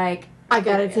is like... I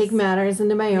gotta take matters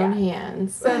into my own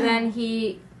hands. So then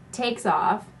he takes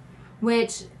off,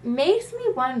 which makes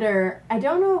me wonder, I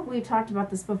don't know if we've talked about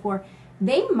this before,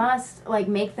 they must, like,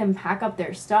 make them pack up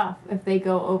their stuff if they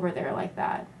go over there like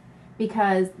that.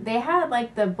 Because they had,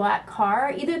 like, the black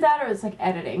car, either that or it's, like,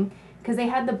 editing, because they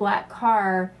had the black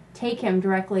car take him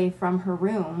directly from her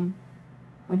room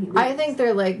when he leaves. I think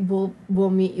they're like, we'll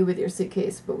meet you with your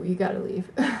suitcase, but you gotta leave.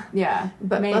 Yeah,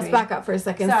 but maybe. Let's back up for a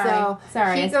second.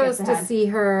 Sorry. He goes to see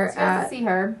her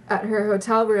at her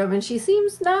hotel room, and she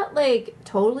seems not, like,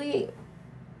 totally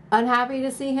unhappy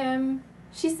to see him.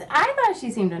 I thought she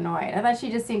seemed annoyed. I thought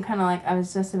she just seemed kind of like I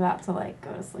was just about to, like,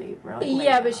 go to sleep. Really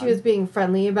late but she was being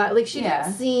friendly about it. Like, she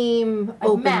didn't seem like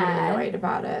openly annoyed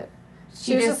about it.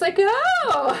 She was just like,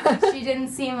 oh! She didn't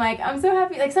seem like, I'm so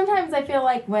happy. Like, sometimes I feel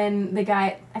like when the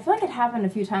guy, I feel like it happened a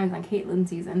few times on Caitlin's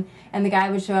season, and the guy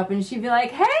would show up and she'd be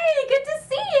like, hey, good to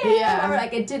see you! Yeah. Or,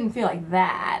 like, it didn't feel like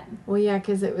that. Well, yeah,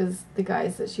 because it was the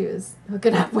guys that she was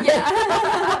hooking up with.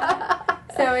 Yeah.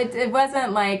 So it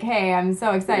wasn't like, hey, I'm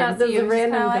so excited to see you. Not this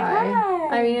random guy.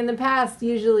 Like, I mean, in the past,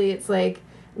 usually it's like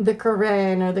the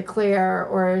Corinne or the Claire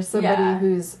or somebody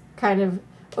who's kind of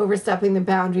overstepping the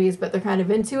boundaries, but they're kind of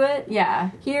into it.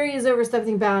 Yeah. Here he's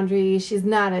overstepping boundaries. She's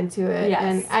not into it. Yes.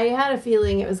 And I had a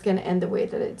feeling it was going to end the way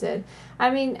that it did.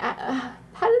 I mean, how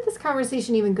did this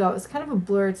conversation even go? It's kind of a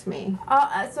blur to me.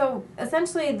 So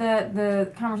essentially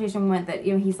the conversation went that,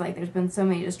 he's like, there's been so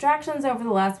many distractions over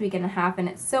the last week and a half, and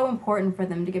it's so important for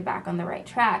them to get back on the right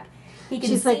track. He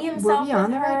can see himself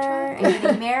with her and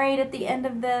getting married at the end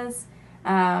of this.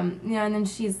 And then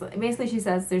she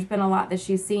says there's been a lot that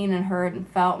she's seen and heard and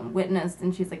felt and witnessed,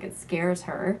 and she's like, it scares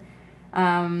her.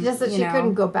 Just that she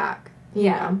couldn't go back.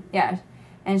 Yeah.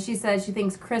 And she says she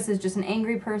thinks Chris is just an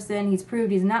angry person. He's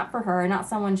proved he's not for her, not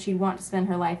someone she'd want to spend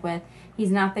her life with.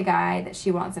 He's not the guy that she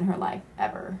wants in her life,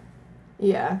 ever.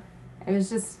 Yeah. It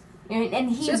was just,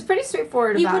 and she was pretty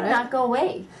straightforward about it. He would not go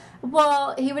away.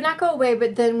 Well, he would not go away,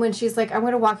 but then when she's like, I'm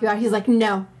going to walk you out, he's like,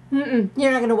 no. You're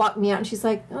not going to walk me out. And she's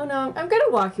like, oh, no, I'm going to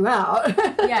walk you out.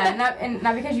 Yeah,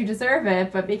 not because you deserve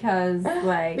it, but because,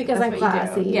 because I'm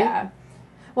classy. Yeah.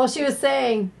 Well, she was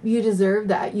saying, you deserve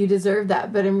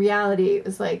that. But in reality, it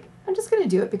was like, I'm just going to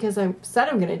do it because I said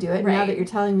I'm going to do it. Right. Now that you're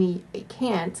telling me I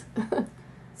can't.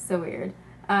 So weird.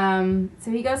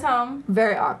 So he goes home.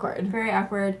 Very awkward.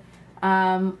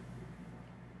 Yeah.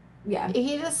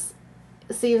 He just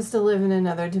seems to live in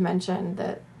another dimension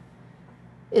that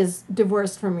is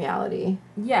divorced from reality.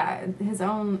 Yeah, he's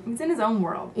in his own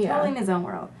world. Yeah. Totally in his own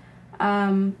world.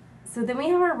 So then we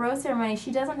have our rose ceremony.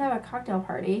 She doesn't have a cocktail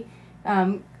party.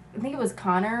 I think it was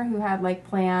Connor who had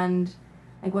planned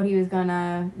what he was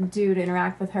gonna do to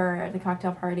interact with her at the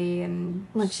cocktail party, and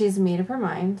she's made up her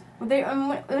mind. Well, I feel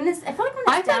like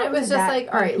I thought it was just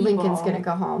all right, Lincoln's gonna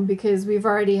go home because we've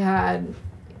already had,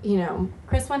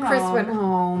 Chris went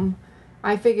home.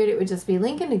 I figured it would just be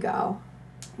Lincoln to go.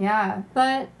 Yeah.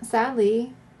 But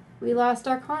sadly, we lost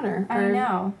our Connor. I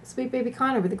know. Sweet baby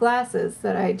Connor with the glasses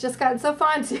that I just got so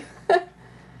fond to. So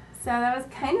that was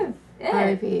kind of it.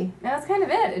 R.I.P. That was kind of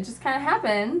it. It just kind of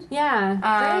happened.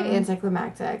 Yeah. Very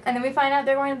anticlimactic. And then we find out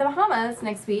they're going to the Bahamas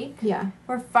next week. Yeah.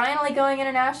 We're finally going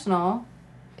international.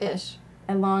 Ish.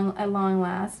 At long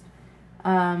last.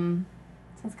 So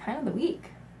it's kind of the week.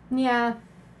 Yeah.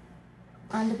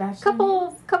 On to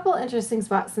Bachelor. Couple interesting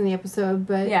spots in the episode,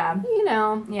 but yeah.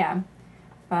 Yeah.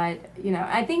 But,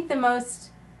 I think the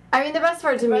best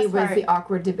part to me was the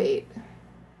awkward debate.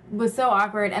 Was so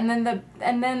awkward, and then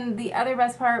the other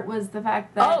best part was the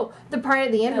fact that the part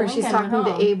at the end where she's talking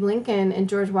to Abe Lincoln and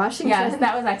George Washington. Yes,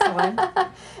 that was excellent.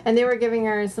 And they were giving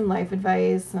her some life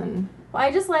advice, and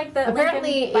I just like that.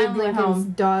 Apparently, Abe Lincoln's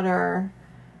daughter,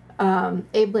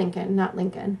 Abe Lincoln, not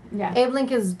Lincoln. Yeah. Abe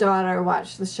Lincoln's daughter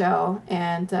watched the show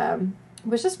and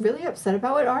was just really upset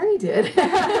about what Ari did.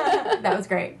 That was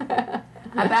great.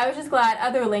 But I was just glad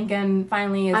other Lincoln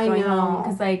finally is going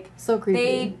home because so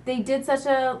creepy. They did such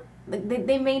a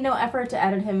they made no effort to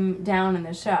edit him down in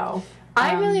the show.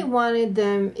 I really wanted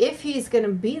them, if he's going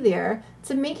to be there,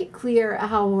 to make it clear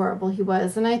how horrible he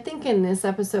was. And I think in this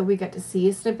episode we got to see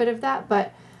a snippet of that,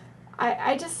 but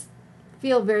I just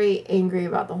feel very angry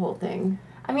about the whole thing.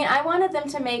 I wanted them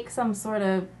to make some sort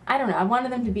of, I don't know, I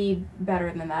wanted them to be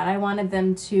better than that. I wanted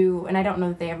them to, and I don't know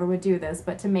that they ever would do this,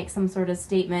 but to make some sort of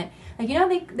statement.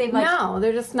 No,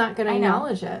 they're just not going to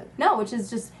acknowledge it. No, which is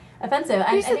just offensive.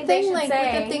 Here's the thing, with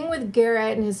the thing with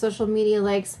Garrett and his social media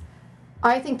likes,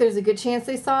 I think there's a good chance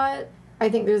they saw it. I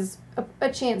think there's a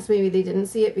chance maybe they didn't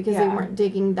see it because they weren't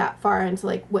digging that far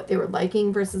into what they were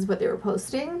liking versus what they were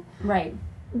posting. Right.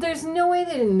 There's no way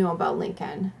they didn't know about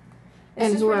Lincoln.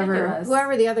 It's and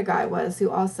whoever the other guy was, who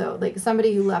also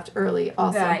somebody who left early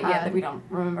also had that we don't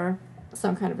remember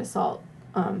some kind of assault.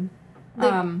 I'm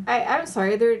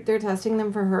sorry, they're testing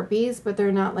them for herpes, but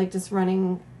they're not just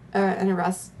running an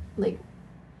arrest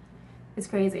it's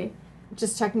crazy.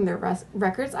 Just checking their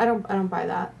records. I don't buy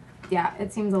that. Yeah,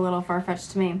 it seems a little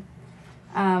far-fetched to me.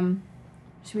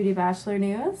 Should we do Bachelor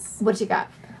news? What you got?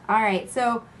 All right,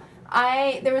 so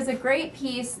there was a great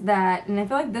piece that, and I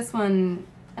feel like this one,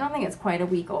 I don't think it's quite a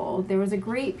week old. There was a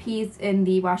great piece in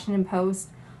the Washington Post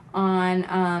on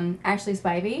Ashley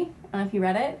Spivey. I don't know if you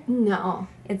read it. No.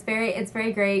 It's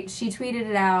very great. She tweeted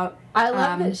it out. I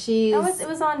love that she's... It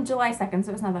was on July 2nd,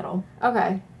 so it's not that old.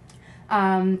 Okay.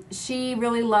 She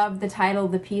really loved the title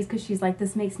of the piece because she's like,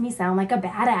 this makes me sound like a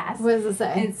badass. What does it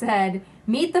say? It said,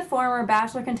 meet the former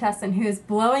Bachelor contestant who is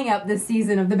blowing up this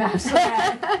season of The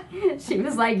Bachelorette. She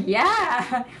was like,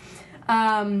 yeah.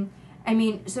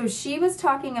 So she was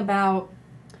talking about,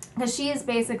 because she is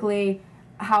basically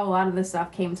how a lot of this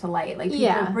stuff came to light. Like,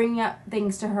 people bringing up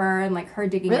things to her and, like, her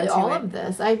digging into it. Really, all of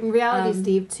this. Reality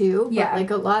Steve, too. But, like,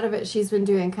 a lot of it she's been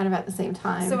doing kind of at the same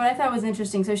time. So what I thought was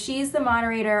interesting, so she's the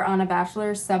moderator on a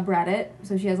Bachelor subreddit,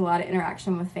 so she has a lot of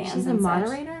interaction with fans. She's a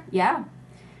moderator? Yeah.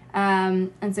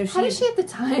 And so How does she have the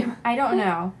time? I don't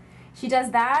know. She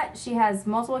does that. She has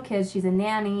multiple kids. She's a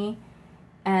nanny.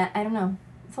 I don't know.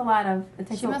 It's a lot of...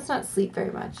 She must not sleep very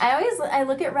much. I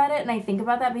look at Reddit and I think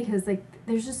about that because, like,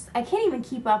 there's just... I can't even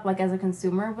keep up, like, as a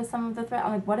consumer with some of the thread.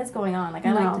 I'm like, what is going on? Like,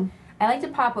 I like to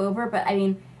pop over, but, I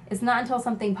mean, it's not until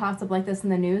something pops up like this in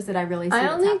the news that I really see I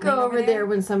only go over there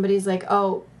when somebody's like,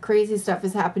 oh, crazy stuff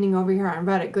is happening over here on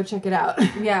Reddit. Go check it out.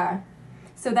 Yeah.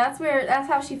 So that's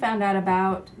how she found out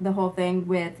about the whole thing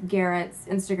with Garrett's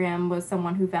Instagram was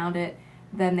someone who found it.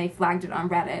 Then they flagged it on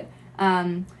Reddit.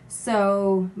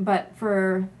 But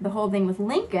for the whole thing with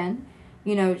Lincoln,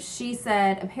 you know, she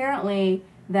said apparently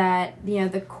that, you know,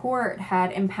 the court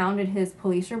had impounded his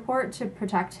police report to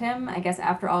protect him, I guess,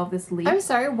 after all of this leak. I'm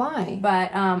sorry, why?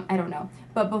 But, I don't know.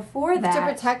 But before that...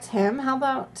 To protect him? How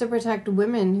about to protect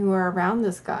women who are around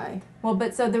this guy? Well,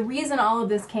 but so the reason all of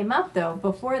this came up, though,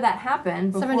 before that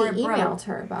happened, somebody emailed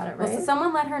her about it, right? Well, so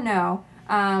someone let her know.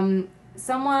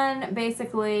 Someone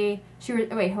basically...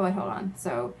 Wait, hold on.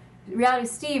 So... Reality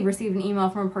Steve received an email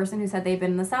from a person who said they'd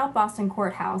been in the South Boston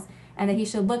courthouse and that he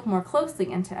should look more closely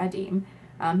into Adim.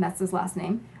 That's his last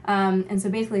name. And so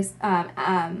basically,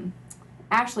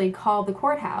 Ashley called the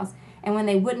courthouse, and when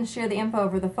they wouldn't share the info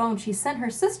over the phone, she sent her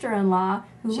sister-in-law,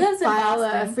 who lives in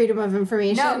Boston, a Freedom of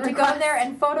Information to go there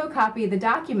and photocopy the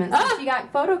documents. So she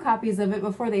got photocopies of it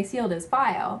before they sealed his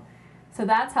file. So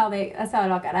that's how it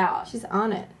all got out. She's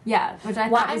on it. Yeah, which I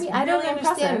thought was really I don't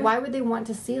understand. impressive. Why would they want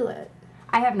to seal it?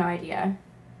 I have no idea.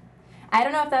 I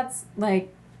don't know if that's,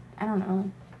 like, I don't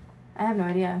know. I have no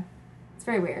idea. It's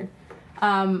very weird.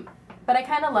 But I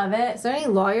kind of love it. Is there any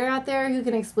lawyer out there who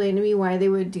can explain to me why they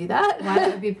would do that? Why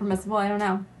that would be permissible? I don't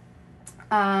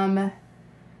know.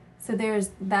 So there's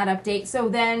that update. So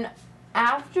then,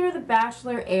 after The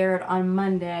Bachelor aired on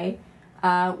Monday,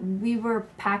 we were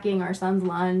packing our son's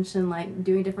lunch and, like,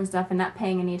 doing different stuff and not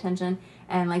paying any attention.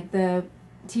 And, like, the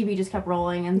TV just kept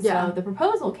rolling, and so the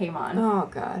proposal came on. Oh,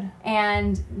 God.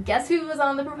 And guess who was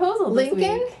on the proposal this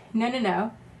Lincoln? week?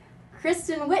 No.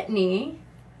 Kristen Whitney,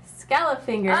 Scallop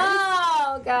Fingers,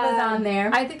 oh, God, was on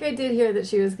there. I think I did hear that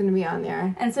she was going to be on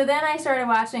there. And so then I started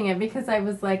watching it because I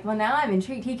was like, well, now I'm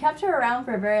intrigued. He kept her around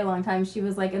for a very long time. She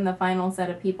was, like, in the final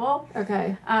set of people.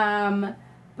 Okay.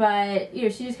 But, you know,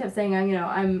 she just kept saying, you know,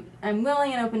 I'm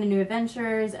willing and open to new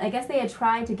adventures. I guess they had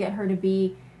tried to get her to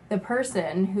be the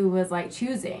person who was, like,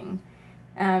 choosing.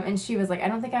 And she was like, I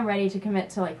don't think I'm ready to commit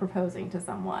to, like, proposing to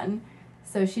someone.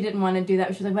 So she didn't want to do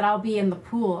that. She was like, but I'll be in the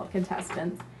pool of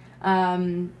contestants.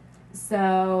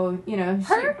 So, you know.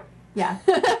 Her? Yeah.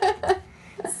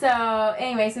 So,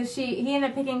 anyway, so he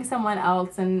ended up picking someone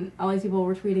else, and all these people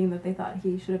were tweeting that they thought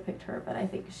he should have picked her, but I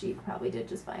think she probably did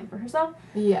just fine for herself.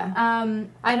 Yeah.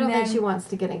 I don't think she wants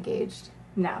to get engaged.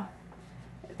 No.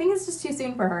 I think it's just too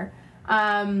soon for her.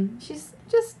 She's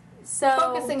just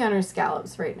focusing on her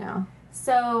scallops right now.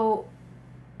 So,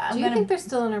 do you think they're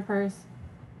still in her purse?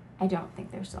 I don't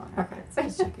think they're still in her purse. Okay,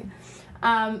 just checking.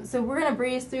 So we're going to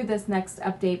breeze through this next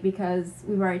update because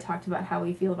we've already talked about how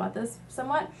we feel about this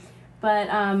somewhat.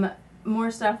 But more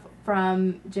stuff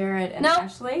from Jared and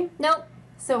Ashley. Nope.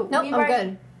 So I'm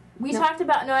good. We talked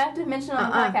about, I have to mention on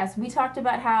the podcast, we talked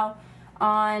about how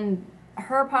on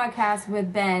her podcast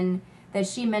with Ben that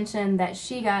she mentioned that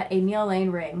she got a Neil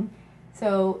Lane ring.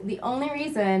 So the only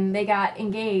reason they got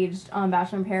engaged on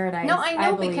Bachelor in Paradise,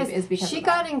 I believe, is because she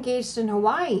got engaged in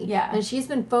Hawaii. Yeah. And she's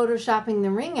been photoshopping the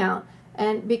ring out.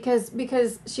 And because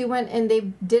she went and they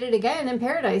did it again in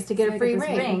Paradise to get a free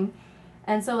ring.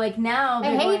 And so, like, now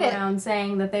they're going around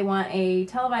saying that they want a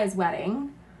televised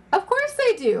wedding. Of course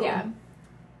they do. Yeah.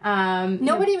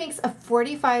 Nobody makes a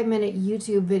 45-minute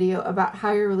YouTube video about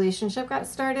how your relationship got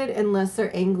started unless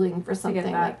they're angling for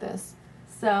something like this.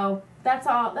 So that's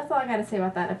all I got to say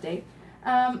about that update.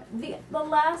 The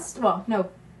last, well, no,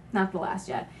 not the last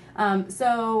yet.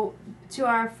 So to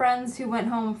our friends who went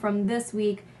home from this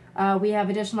week, we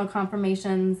have additional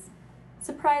confirmations,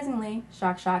 surprisingly,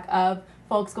 shock, of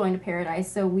folks going to Paradise.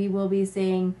 So we will be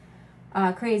seeing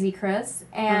Crazy Chris,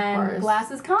 and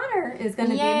Glasses Connor is going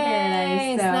to be in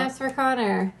Paradise. So. Snaps for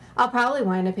Connor. I'll probably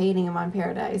wind up hating him on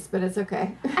Paradise, but it's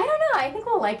okay. I don't know. I think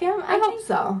we'll like him. I hope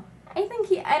so. I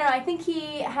think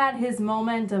he had his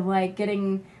moment of, like,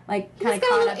 getting, like, kind of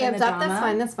caught up in the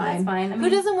drama. That's fine. I mean, who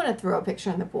doesn't want to throw a picture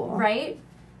in the pool? Right?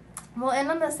 Well, and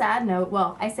on the sad note,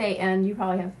 and you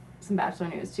probably have some Bachelor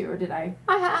news too, or did I?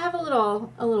 I have a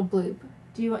little bloop.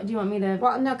 Do you want me to?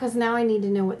 Well, no, because now I need to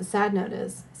know what the sad note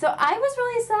is. So I was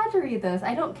really sad to read this.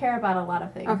 I don't care about a lot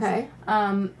of things. Okay.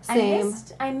 Same.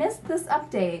 I missed this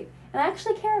update. And I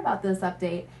actually care about this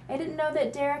update. I didn't know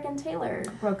that Derek and Taylor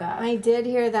broke up. I did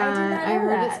hear that. I did not know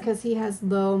heard that. It's because he has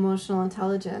low emotional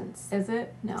intelligence. Is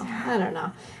it? No, I don't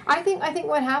know. I think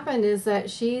what happened is that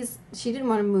she didn't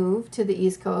want to move to the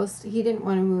East Coast. He didn't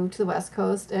want to move to the West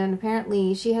Coast, and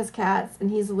apparently she has cats, and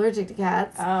he's allergic to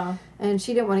cats. Oh. And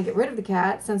she didn't want to get rid of the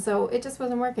cats, and so it just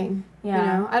wasn't working. Yeah.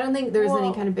 You know, I don't think there was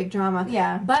any kind of big drama.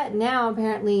 Yeah. But now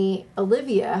apparently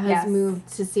Olivia has moved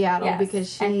to Seattle because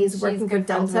she's working for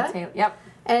Delta. Yep.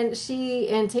 And she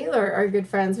and Taylor are good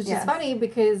friends, which is funny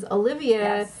because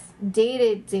Olivia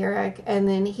dated Derek, and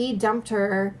then he dumped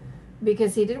her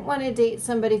because he didn't want to date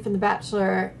somebody from The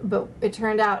Bachelor, but it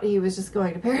turned out he was just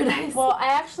going to Paradise. Well, I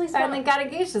actually got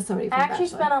engaged to somebody from The Bachelor.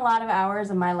 spent a lot of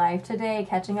hours of my life today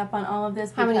catching up on all of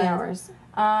this. How many hours?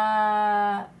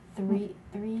 3.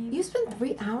 You spent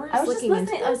 3 hours I was just listening.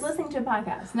 into this? I was listening to a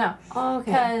podcast. No. Oh,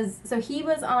 okay. Because he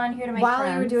was on Here to Make Friends.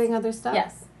 While you were doing other stuff?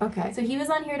 Yes. Okay. So he was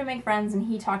on Here to Make Friends, and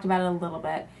he talked about it a little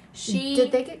bit.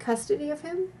 Did they get custody of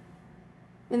him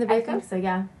in the breakup? I think so,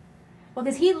 yeah. Well,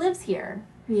 because he lives here.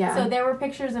 Yeah. So there were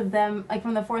pictures of them, like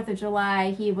from the 4th of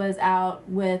July, he was out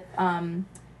with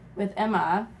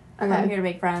Emma from Here to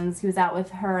Make Friends. He was out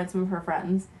with her and some of her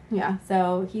friends. Yeah.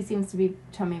 So he seems to be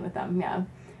chummy with them, yeah.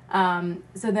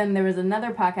 So then there was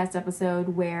another podcast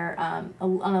episode where on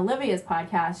Olivia's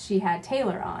podcast, she had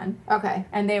Taylor on. Okay.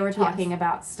 And they were talking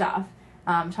about stuff.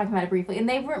 Talking about it briefly. And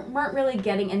they weren't really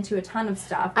getting into a ton of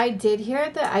stuff. I did hear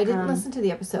that. I didn't listen to the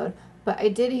episode, but I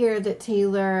did hear that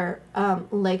Taylor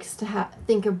likes to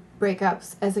think of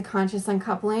breakups as a conscious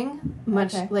uncoupling,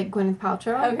 much like Gwyneth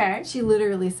Paltrow. Okay. She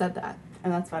literally said that.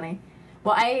 And that's funny.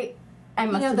 Well, I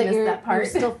must have that missed that part. You're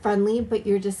still friendly, but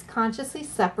you're just consciously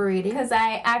separating. Because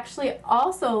I actually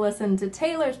also listened to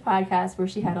Taylor's podcast where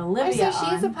she had Olivia on. So she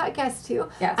has a podcast too?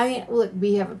 Yes. I mean, look,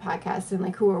 we have a podcast,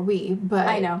 and who are we? But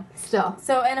I know. Still.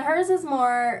 So, and hers is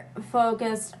more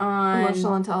focused on...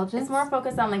 Emotional intelligence? It's more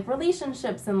focused on, like,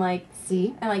 relationships and, like...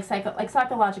 See? And, like,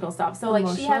 psychological stuff. So, like,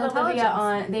 she had Olivia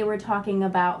on... They were talking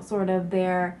about sort of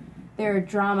their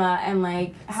drama and,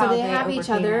 like, how they have each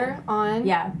other on?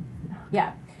 Yeah.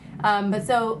 Yeah. And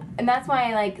that's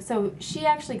why, so she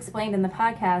actually explained in the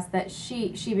podcast that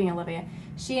she being Olivia,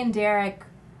 she and Derek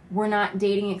were not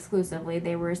dating exclusively.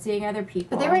 They were seeing other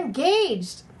people. But they were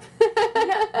engaged.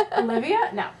 No, Olivia?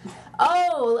 No.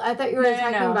 Oh, I thought you were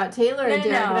talking about Taylor and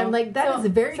Derek, and I'm like, that is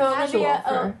very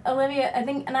casual. Olivia, I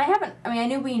think,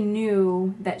 and we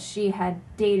knew that she had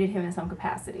dated him in some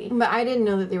capacity. But I didn't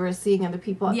know that they were seeing other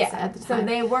people at the time. So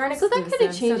they weren't exclusive. So that kind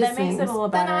of changes that makes it a little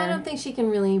better. Then I don't think she can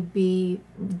really be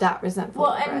that resentful.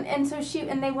 Well, and so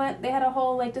they had a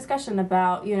whole, like, discussion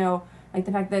about, like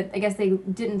the fact that I guess they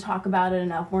didn't talk about it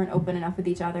enough, weren't open enough with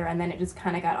each other, and then it just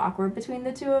kind of got awkward between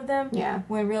the two of them. Yeah.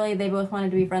 When really they both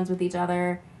wanted to be friends with each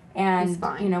other, and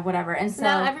whatever. And so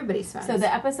now everybody's friends. So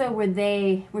the episode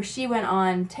where she went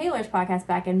on Taylor's podcast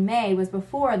back in May was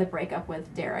before the breakup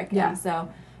with Derek. Yeah. And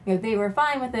so they were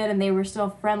fine with it, and they were still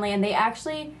friendly, and they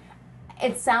actually,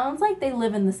 it sounds like they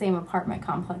live in the same apartment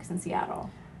complex in Seattle.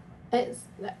 It's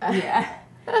yeah.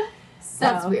 So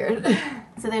that's weird.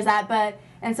 So there's that,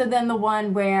 and so then the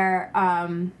one where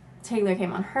Taylor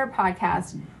came on her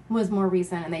podcast was more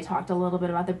recent, and they talked a little bit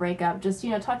about the breakup, just,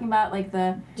 talking about, like,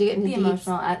 the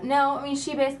emotional... no, I mean,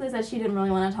 she basically said she didn't really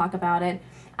want to talk about it.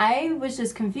 I was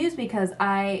just confused because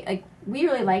we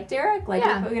really liked Derek. Like,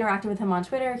 we interacted with him on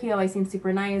Twitter. He always seemed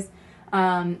super nice.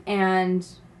 And,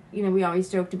 we always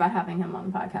joked about having him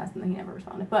on the podcast, and then he never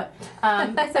responded. But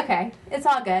it's okay. It's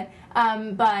all good.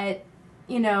 But,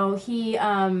 he...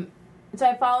 so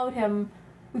I followed him...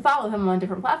 We follow him on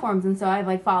different platforms, and so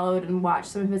I've, followed and watched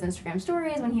some of his Instagram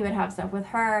stories when he would have stuff with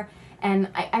her, and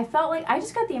I felt like, I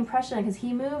just got the impression, because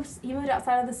he moved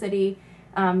outside of the city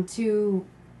to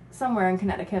somewhere in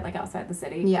Connecticut, like, outside the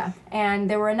city. Yeah. And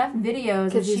there were enough videos...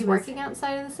 Because he's working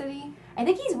outside of the city? I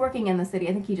think he's working in the city.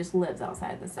 I think he just lives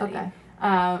outside the city. Okay.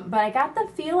 But I got the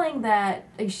feeling that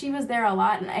she was there a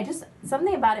lot, and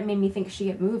something about it made me think she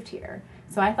had moved here.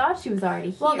 So I thought she was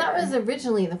already here. Well, that was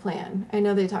originally the plan. I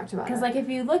know they talked about it. Because, if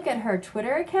you look at her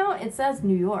Twitter account, it says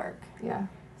New York. Yeah.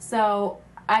 So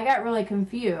I got really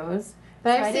confused.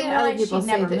 But I've seen other people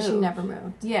say that she never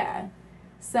moved. Yeah.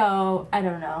 So, I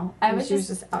don't know. She was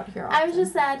just out here often. I was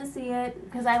just sad to see it,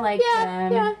 because I liked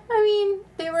them. Yeah. I mean,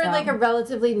 they were like a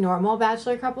relatively normal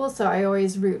bachelor couple, so I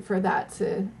always root for that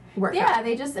to work out.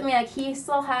 They just, he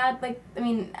still had, I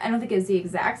don't think it's the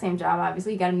exact same job,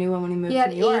 obviously. He got a new one when he moved to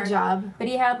New York. He had a job. But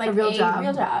he had, a real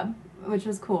job, which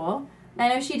was cool. I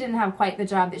know she didn't have quite the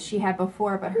job that she had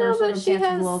before, but her circumstance she was a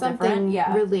has little something different.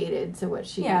 Yeah. related to what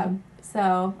she did.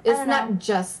 So it's not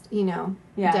just,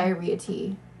 diarrhea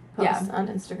tea posts on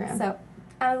Instagram. So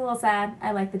I was a little sad.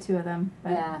 I like the two of them.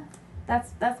 But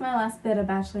that's my last bit of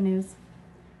Bachelor news.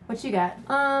 What you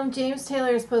got? James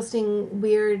Taylor is posting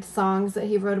weird songs that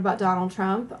he wrote about Donald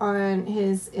Trump on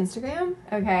his Instagram.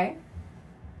 Okay.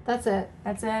 That's it.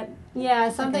 That's it? Yeah,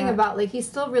 something about, he's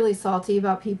still really salty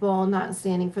about people not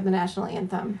standing for the national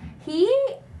anthem.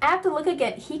 I have to look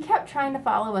again. He kept trying to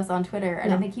follow us on Twitter,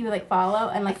 and I think he would, follow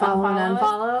and, follow unfollow and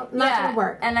unfollow. us. Not gonna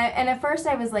work. And at first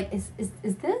I was like, is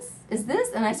this?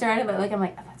 And I started, I'm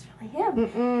like, oh, that's really him.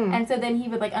 Mm-mm. And so then he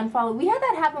would, unfollow. We had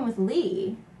that happen with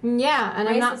Lee. Yeah, and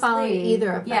I'm not following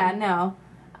either of them. Yeah, no.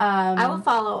 I will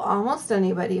follow almost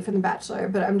anybody from The Bachelor,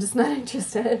 but I'm just not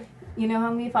interested. You know who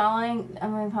I'm going to be following?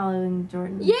 I'm going to be following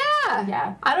Jordan. Yeah!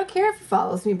 Yeah. I don't care if he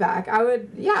follows me back. I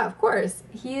would, of course.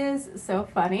 He is so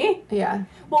funny. Yeah.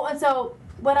 Well, and so,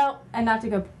 what else, and not to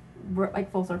go,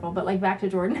 full circle, but, back to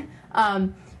Jordan,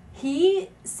 he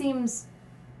seems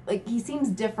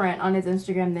different on his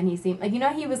Instagram than he seemed,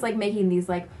 he was, making these,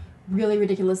 really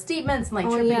ridiculous statements and,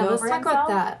 tripping over let's talk about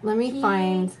that. Let me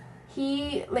find...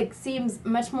 He, seems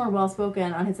much more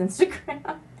well-spoken on his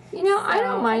Instagram. I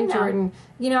don't mind Jordan.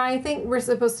 I think we're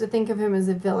supposed to think of him as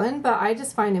a villain, but I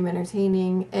just find him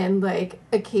entertaining and,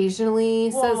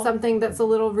 occasionally says something that's a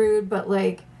little rude, but,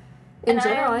 in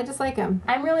general, I just like him.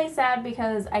 I'm really sad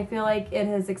because I feel like it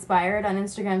has expired on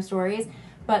Instagram stories,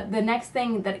 but the next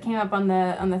thing that came up on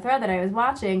the thread that I was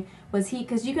watching was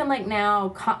because you can, now,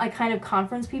 kind of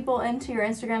conference people into your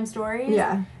Instagram stories.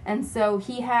 Yeah. And so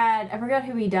he had, I forgot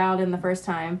who he dialed in the first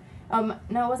time.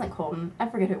 No, it wasn't Colton. I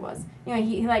forget who it was.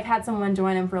 He had someone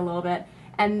join him for a little bit.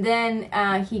 And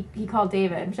then he called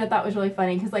David, which I thought was really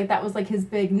funny because, that was, his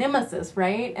big nemesis,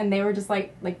 right? And they were just,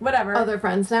 whatever. Oh, they're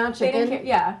friends now? Chicken? They didn't care.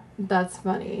 Yeah. That's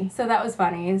funny. So that was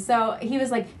funny. So he was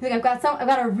like, I've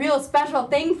got a real special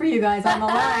thing for you guys on the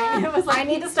line. It was I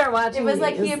need to start watching It was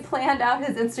he had planned out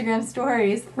his Instagram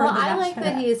stories for I like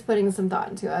that he's putting some thought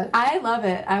into it. I love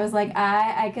it. I was like,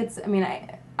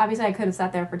 obviously I could have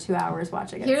sat there for 2 hours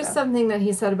watching it. Here's something that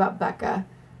he said about Becca.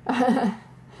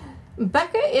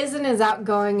 Becca isn't as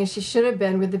outgoing as she should have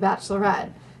been with The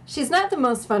Bachelorette. She's not the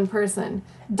most fun person.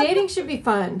 Dating should be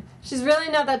fun. She's really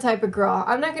not that type of girl.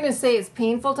 I'm not going to say it's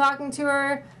painful talking to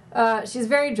her. She's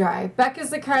very dry.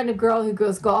 Becca's the kind of girl who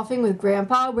goes golfing with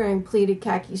Grandpa wearing pleated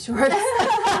khaki shorts.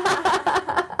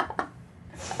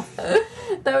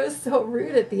 That was so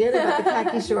rude at the end about the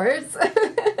khaki shorts.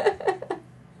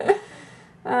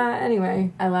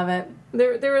 Anyway. I love it.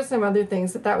 There were some other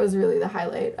things, but that was really the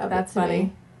highlight of That's it to funny.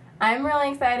 me. I'm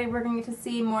really excited we're going to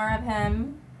see more of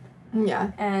him.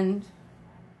 Yeah. And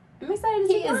I'm excited to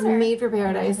see He is made for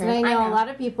paradise. And I know a lot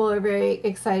of people are very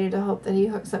excited to hope that he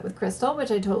hooks up with Crystal, which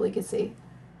I totally could see.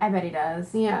 I bet he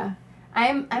does. Yeah.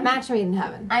 I'm match made in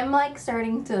heaven. I'm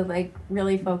starting to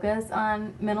really focus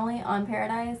mentally on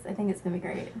Paradise. I think it's gonna be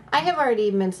great. I have already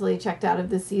mentally checked out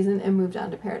of this season and moved on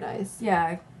to Paradise.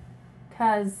 Yeah,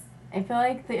 because I feel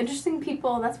like the interesting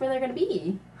people, that's where they're gonna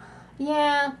be.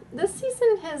 Yeah, this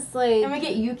season has And we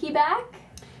get Yuki back.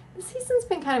 This season's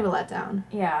been kind of a letdown.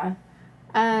 Yeah.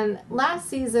 And last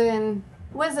season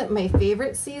wasn't my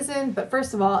favorite season, but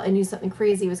first of all, I knew something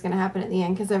crazy was going to happen at the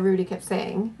end because everybody kept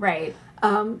saying. Right.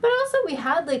 But also we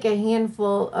had a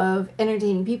handful of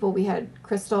entertaining people. We had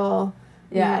Crystal,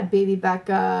 we had Baby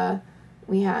Becca,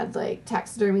 we had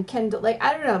Taxidermy Kendall.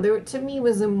 I don't know. To me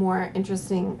was a more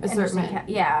interesting assortment.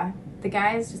 Yeah. The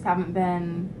guys just haven't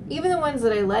been. Even the ones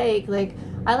that I like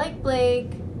I like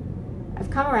Blake. I've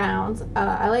come around.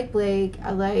 I like Blake.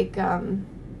 I like.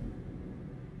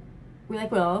 We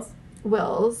like Wills.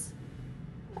 Wills.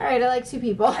 All right, I like 2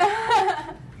 people.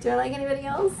 Do I like anybody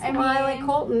else? I like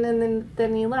Colton, and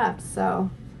then he left.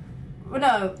 So. Well,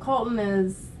 no, Colton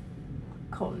is.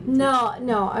 Colton.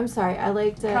 No, I'm sorry. I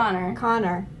liked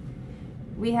Connor.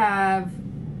 We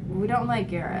don't like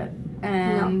Garrett,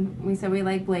 and we said we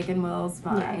like Blake and Will's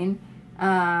fine.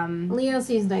 Yeah. Leo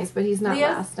seems nice, but he's not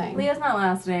lasting. Leo's not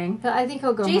lasting. But I think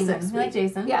he'll go home next week. You like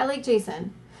Jason? Yeah, I like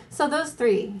Jason. So those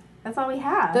 3. That's all we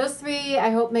have. Those 3,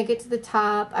 I hope make it to the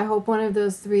top. I hope one of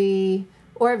those 3,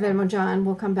 or Venmo John,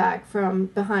 will come back from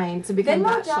behind to become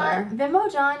Bachelor.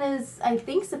 Venmo John is, I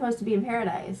think, supposed to be in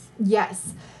Paradise.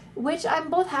 Yes. Which I'm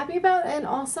both happy about, and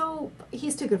also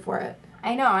he's too good for it.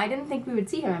 I know. I didn't think we would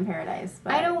see him in Paradise.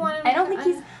 But I don't want him. I don't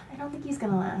think he's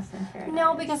gonna last in Paradise.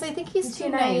 No, because I think he's too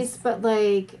nice, but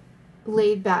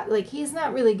laid back. He's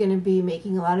not really gonna be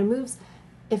making a lot of moves.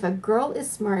 If a girl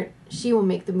is smart, she will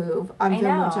make the move on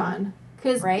Venmo John.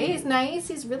 Because he's nice.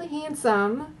 He's really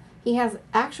handsome. he has an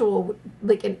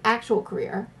actual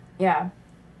career. Yeah.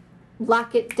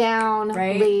 Lock it down,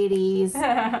 right? Ladies.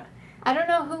 I don't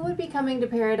know who would be coming to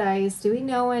Paradise. Do we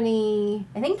know any?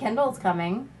 I think Kendall's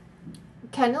coming.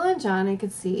 Kendall and John, I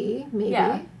could see, maybe.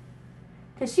 Yeah.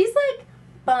 Because she's, like,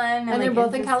 fun. And they're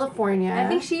both in California. I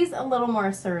think she's a little more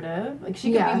assertive. Like,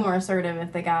 she could be more assertive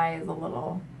if the guy is a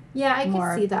little... Yeah, I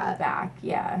could see that. Back,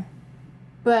 yeah.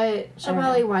 But she'll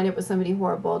probably wind up with somebody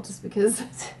horrible just because...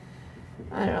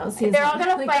 I don't know. They're all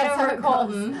going to fight over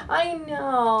Colton. I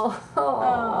know.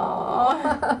 Oh.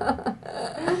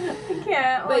 I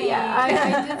can't But yeah,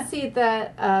 I did see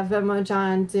that Venmo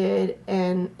John did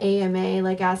an AMA,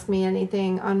 like Ask Me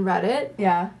Anything on Reddit.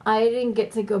 Yeah. I didn't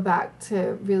get to go back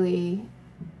to really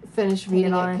finish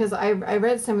reading it because I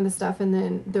read some of the stuff and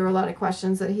then there were a lot of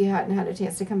questions that he hadn't had a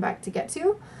chance to come back to get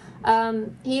to.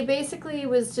 He basically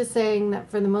was just saying that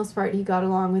for the most part he got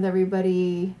along with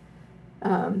everybody.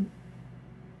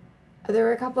 There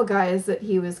were a couple guys that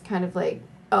he was kind of like,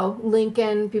 oh,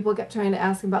 Lincoln. People kept trying to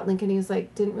ask him about Lincoln. He was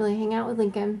like, didn't really hang out with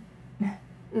Lincoln.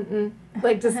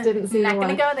 Like, just didn't seem to want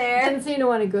to go there. Didn't seem to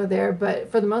want to go there,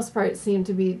 but for the most part, seemed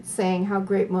to be saying how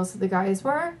great most of the guys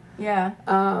were. Yeah.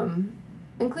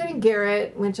 Including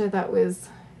Garrett, which I thought was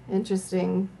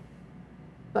interesting.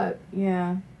 But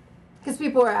yeah, because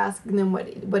people were asking them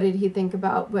what did he think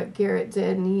about what Garrett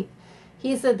did, and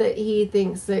he said that he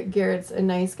thinks that Garrett's a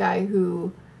nice guy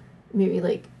who maybe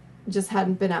like just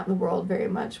hadn't been out in the world very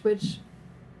much, which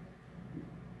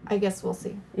I guess we'll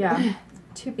see. Yeah.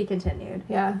 To be continued.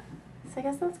 Yeah. So I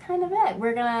guess that's kind of it.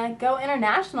 We're gonna go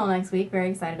international next week. Very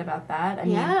excited about that. I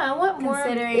mean, I want more.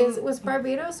 Considering Was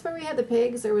Barbados where we had the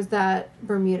pigs, or was that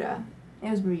Bermuda? It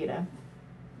was Bermuda.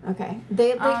 Okay.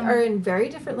 They are in very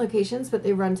different locations, but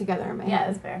they run together in my head. Yeah,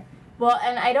 that's fair. Well,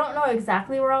 and I don't know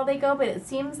exactly where all they go, but it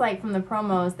seems like from the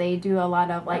promos they do a lot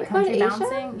of like country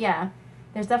bouncing. Yeah.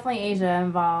 There's definitely Asia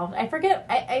involved. I forget.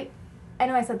 I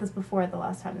know I said this before the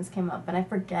last time this came up, but I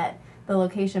forget the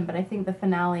location. But I think the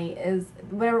finale is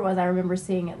whatever it was. I remember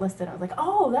seeing it listed. I was like,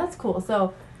 oh, that's cool.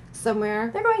 So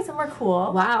somewhere they're going somewhere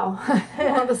cool. Wow.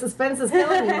 Well, the suspense is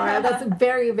killing me, Mara. That's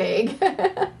very vague.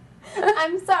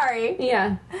 I'm sorry.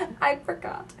 Yeah, I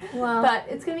forgot. Well, but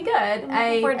it's gonna be good.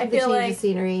 I feel like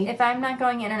scenery. If I'm not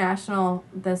going international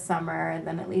this summer,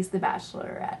 then at least the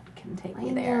Bachelorette can take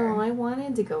me there. I know. I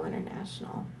wanted to go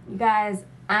international. You guys,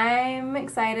 I'm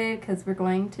excited because we're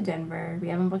going to Denver. We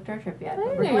haven't booked our trip yet,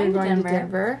 but we're going to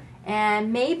Denver.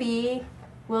 And maybe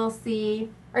we'll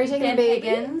see. Are you taking Dan a baby?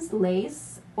 Higgins,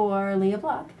 Lace, or Leah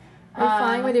Block. Are you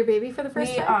flying with your baby for the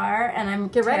first time? We are, and I'm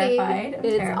terrified.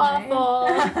 It's terrified. Awful.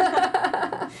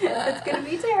 It's going to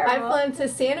be terrible. I've flown to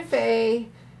Santa Fe,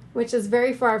 which is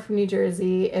very far from New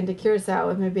Jersey, and to Curacao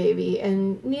with my baby,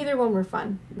 and neither one were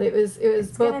fun.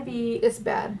 It's going to be... It's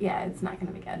bad. Yeah, it's not going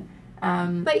to be good.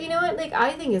 But you know what? Like,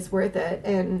 I think it's worth it,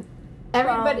 and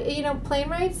everybody, plane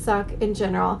rides suck in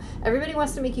general. Everybody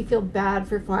wants to make you feel bad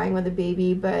for flying with a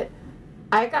baby, but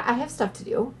I have stuff to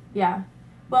do. Yeah.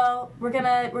 Well, we're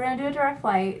gonna do a direct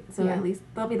flight, so at least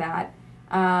there'll be that.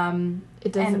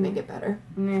 It doesn't make it better.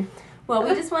 Well,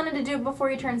 we just wanted to do it before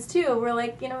he turns 2. We're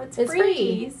like, it's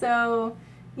free. So,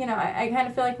 I kind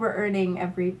of feel like we're earning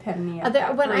every penny of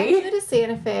that When I flew to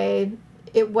Santa Fe,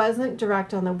 it wasn't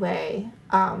direct on the way.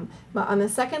 But on the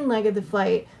second leg of the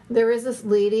flight, there was this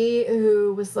lady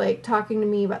who was like talking to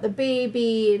me about the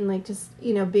baby and like just,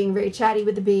 being very chatty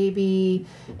with the baby.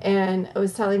 And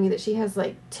was telling me that she has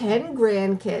like 10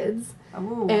 grandkids.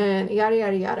 Ooh. And yada,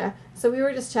 yada, yada. So we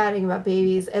were just chatting about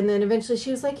babies. And then eventually she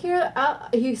was like, here,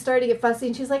 he started to get fussy.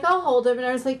 And she was like, I'll hold him. And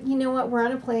I was like, you know what? We're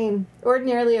on a plane.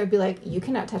 Ordinarily, I'd be like, you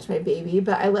cannot touch my baby.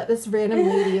 But I let this random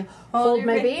lady hold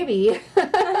my baby.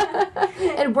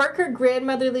 And work her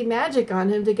grandmotherly magic on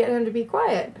him to get him to be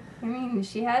quiet. I mean,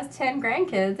 she has 10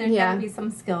 grandkids. There's got to be some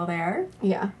skill there.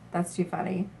 Yeah. That's too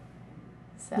funny.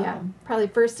 So. Yeah. Probably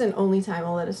first and only time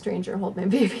I'll let a stranger hold my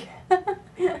baby.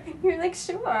 You're like,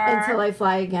 sure. Until I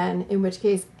fly again, in which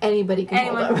case anybody can hold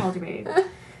him. Anyone can hold your baby.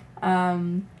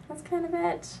 That's kind of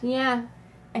it. Yeah.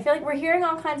 I feel like we're hearing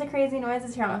all kinds of crazy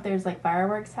noises here. I don't know if there's like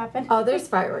fireworks happening. Oh, there's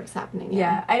fireworks happening.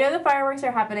 Yeah. I know the fireworks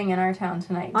are happening in our town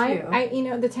tonight too.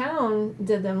 The town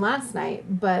did them last night,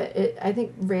 but I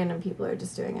think random people are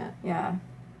just doing it. Yeah.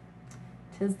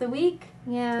 'Tis the week.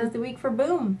 Yeah. 'Tis the week for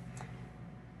boom.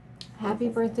 Happy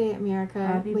birthday, America.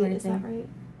 Happy birthday. Is that right?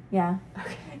 Yeah.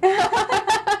 Okay.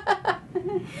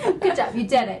 Good job. You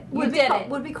did it. You did it.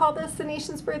 Would we call this the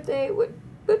nation's birthday?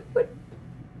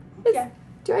 Yeah.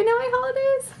 Do I know my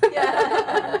holidays?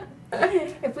 Yeah.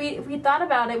 If we thought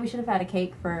about it, we should have had a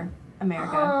cake for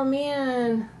America. Oh,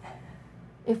 man.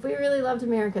 If we really loved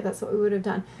America, that's what we would have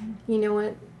done. You know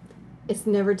what? It's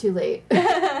never too late.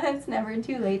 It's never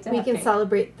too late to We can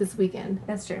celebrate this weekend.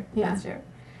 That's true. Yeah. That's true.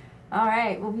 All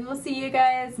right. Well, we will see you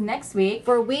guys next week.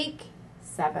 For week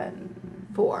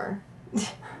 4.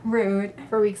 Rude.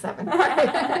 For week 7.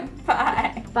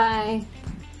 Bye. Bye.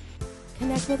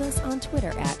 Connect with us on Twitter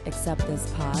at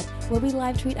AcceptThisPod, where we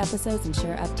live tweet episodes and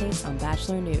share updates on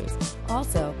Bachelor news.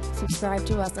 Also, subscribe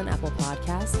to us on Apple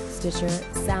Podcasts, Stitcher,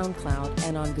 SoundCloud,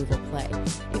 and on Google Play.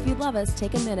 If you love us,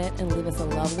 take a minute and leave us a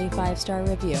lovely 5-star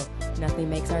review. Nothing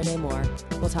makes our day more.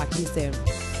 We'll talk to you soon.